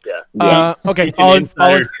 Yeah. Okay. All in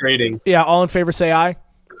trading. Yeah. All in favor, say aye.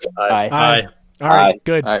 Aye. All right,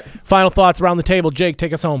 good. All right. Final thoughts around the table. Jake,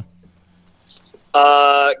 take us home.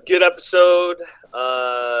 Good episode.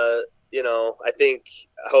 I think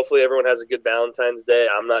hopefully everyone has a good Valentine's Day.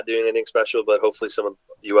 I'm not doing anything special, but hopefully some of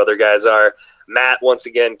you other guys are. Matt, once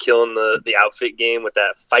again, killing the outfit game with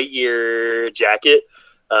that Fight Year jacket.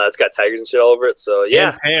 It's got tigers and shit all over it. So,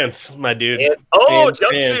 yeah. And pants, my dude.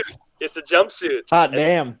 Jumpsuit. Pants. It's a jumpsuit. Hot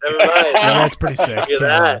damn. Never mind. That's pretty sick. Look at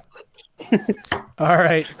that. All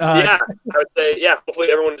right. I would say, hopefully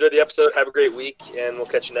everyone enjoyed the episode. Have a great week, and we'll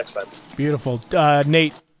catch you next time. Beautiful.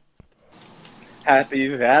 Nate. Happy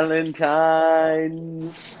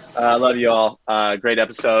Valentine's. Love you all. Great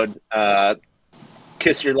episode.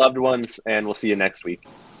 Kiss your loved ones, and we'll see you next week.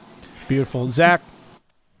 Beautiful. Zach.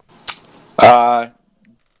 Happy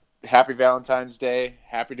Valentine's Day.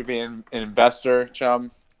 Happy to be an investor,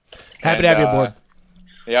 chum. Happy to have you aboard.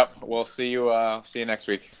 Yep. We'll see you next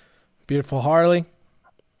week. Beautiful. Harley.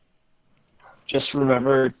 Just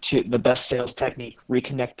remember the best sales technique: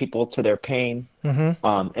 reconnect people to their pain,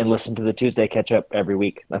 and listen to the Tuesday catch up every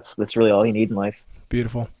week. That's really all you need in life.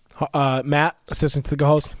 Beautiful. Matt, assistant to the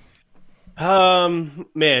co-host.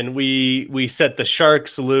 Man, we set the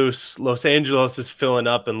sharks loose. Los Angeles is filling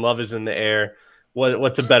up and love is in the air.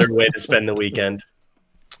 What's a better way to spend the weekend?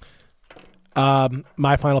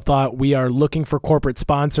 My final thought: we are looking for corporate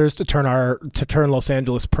sponsors to turn Los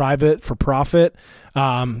Angeles private for profit.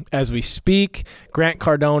 As we speak, Grant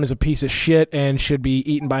Cardone is a piece of shit and should be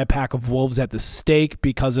eaten by a pack of wolves at the stake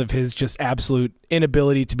because of his just absolute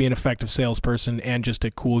inability to be an effective salesperson and just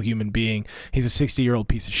a cool human being. He's a 60-year-old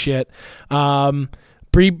piece of shit.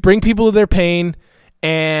 Bring people to their pain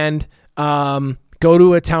and go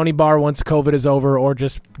to a townie bar once COVID is over, or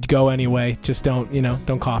just go anyway. Just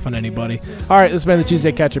don't cough on anybody. All right, this has been the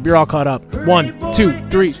Tuesday Catch-Up. You're all caught up. 1, 2,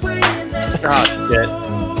 3. Oh, shit.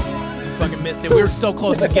 Fucking missed it. We were so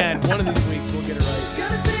close again. One of these weeks we'll get it right.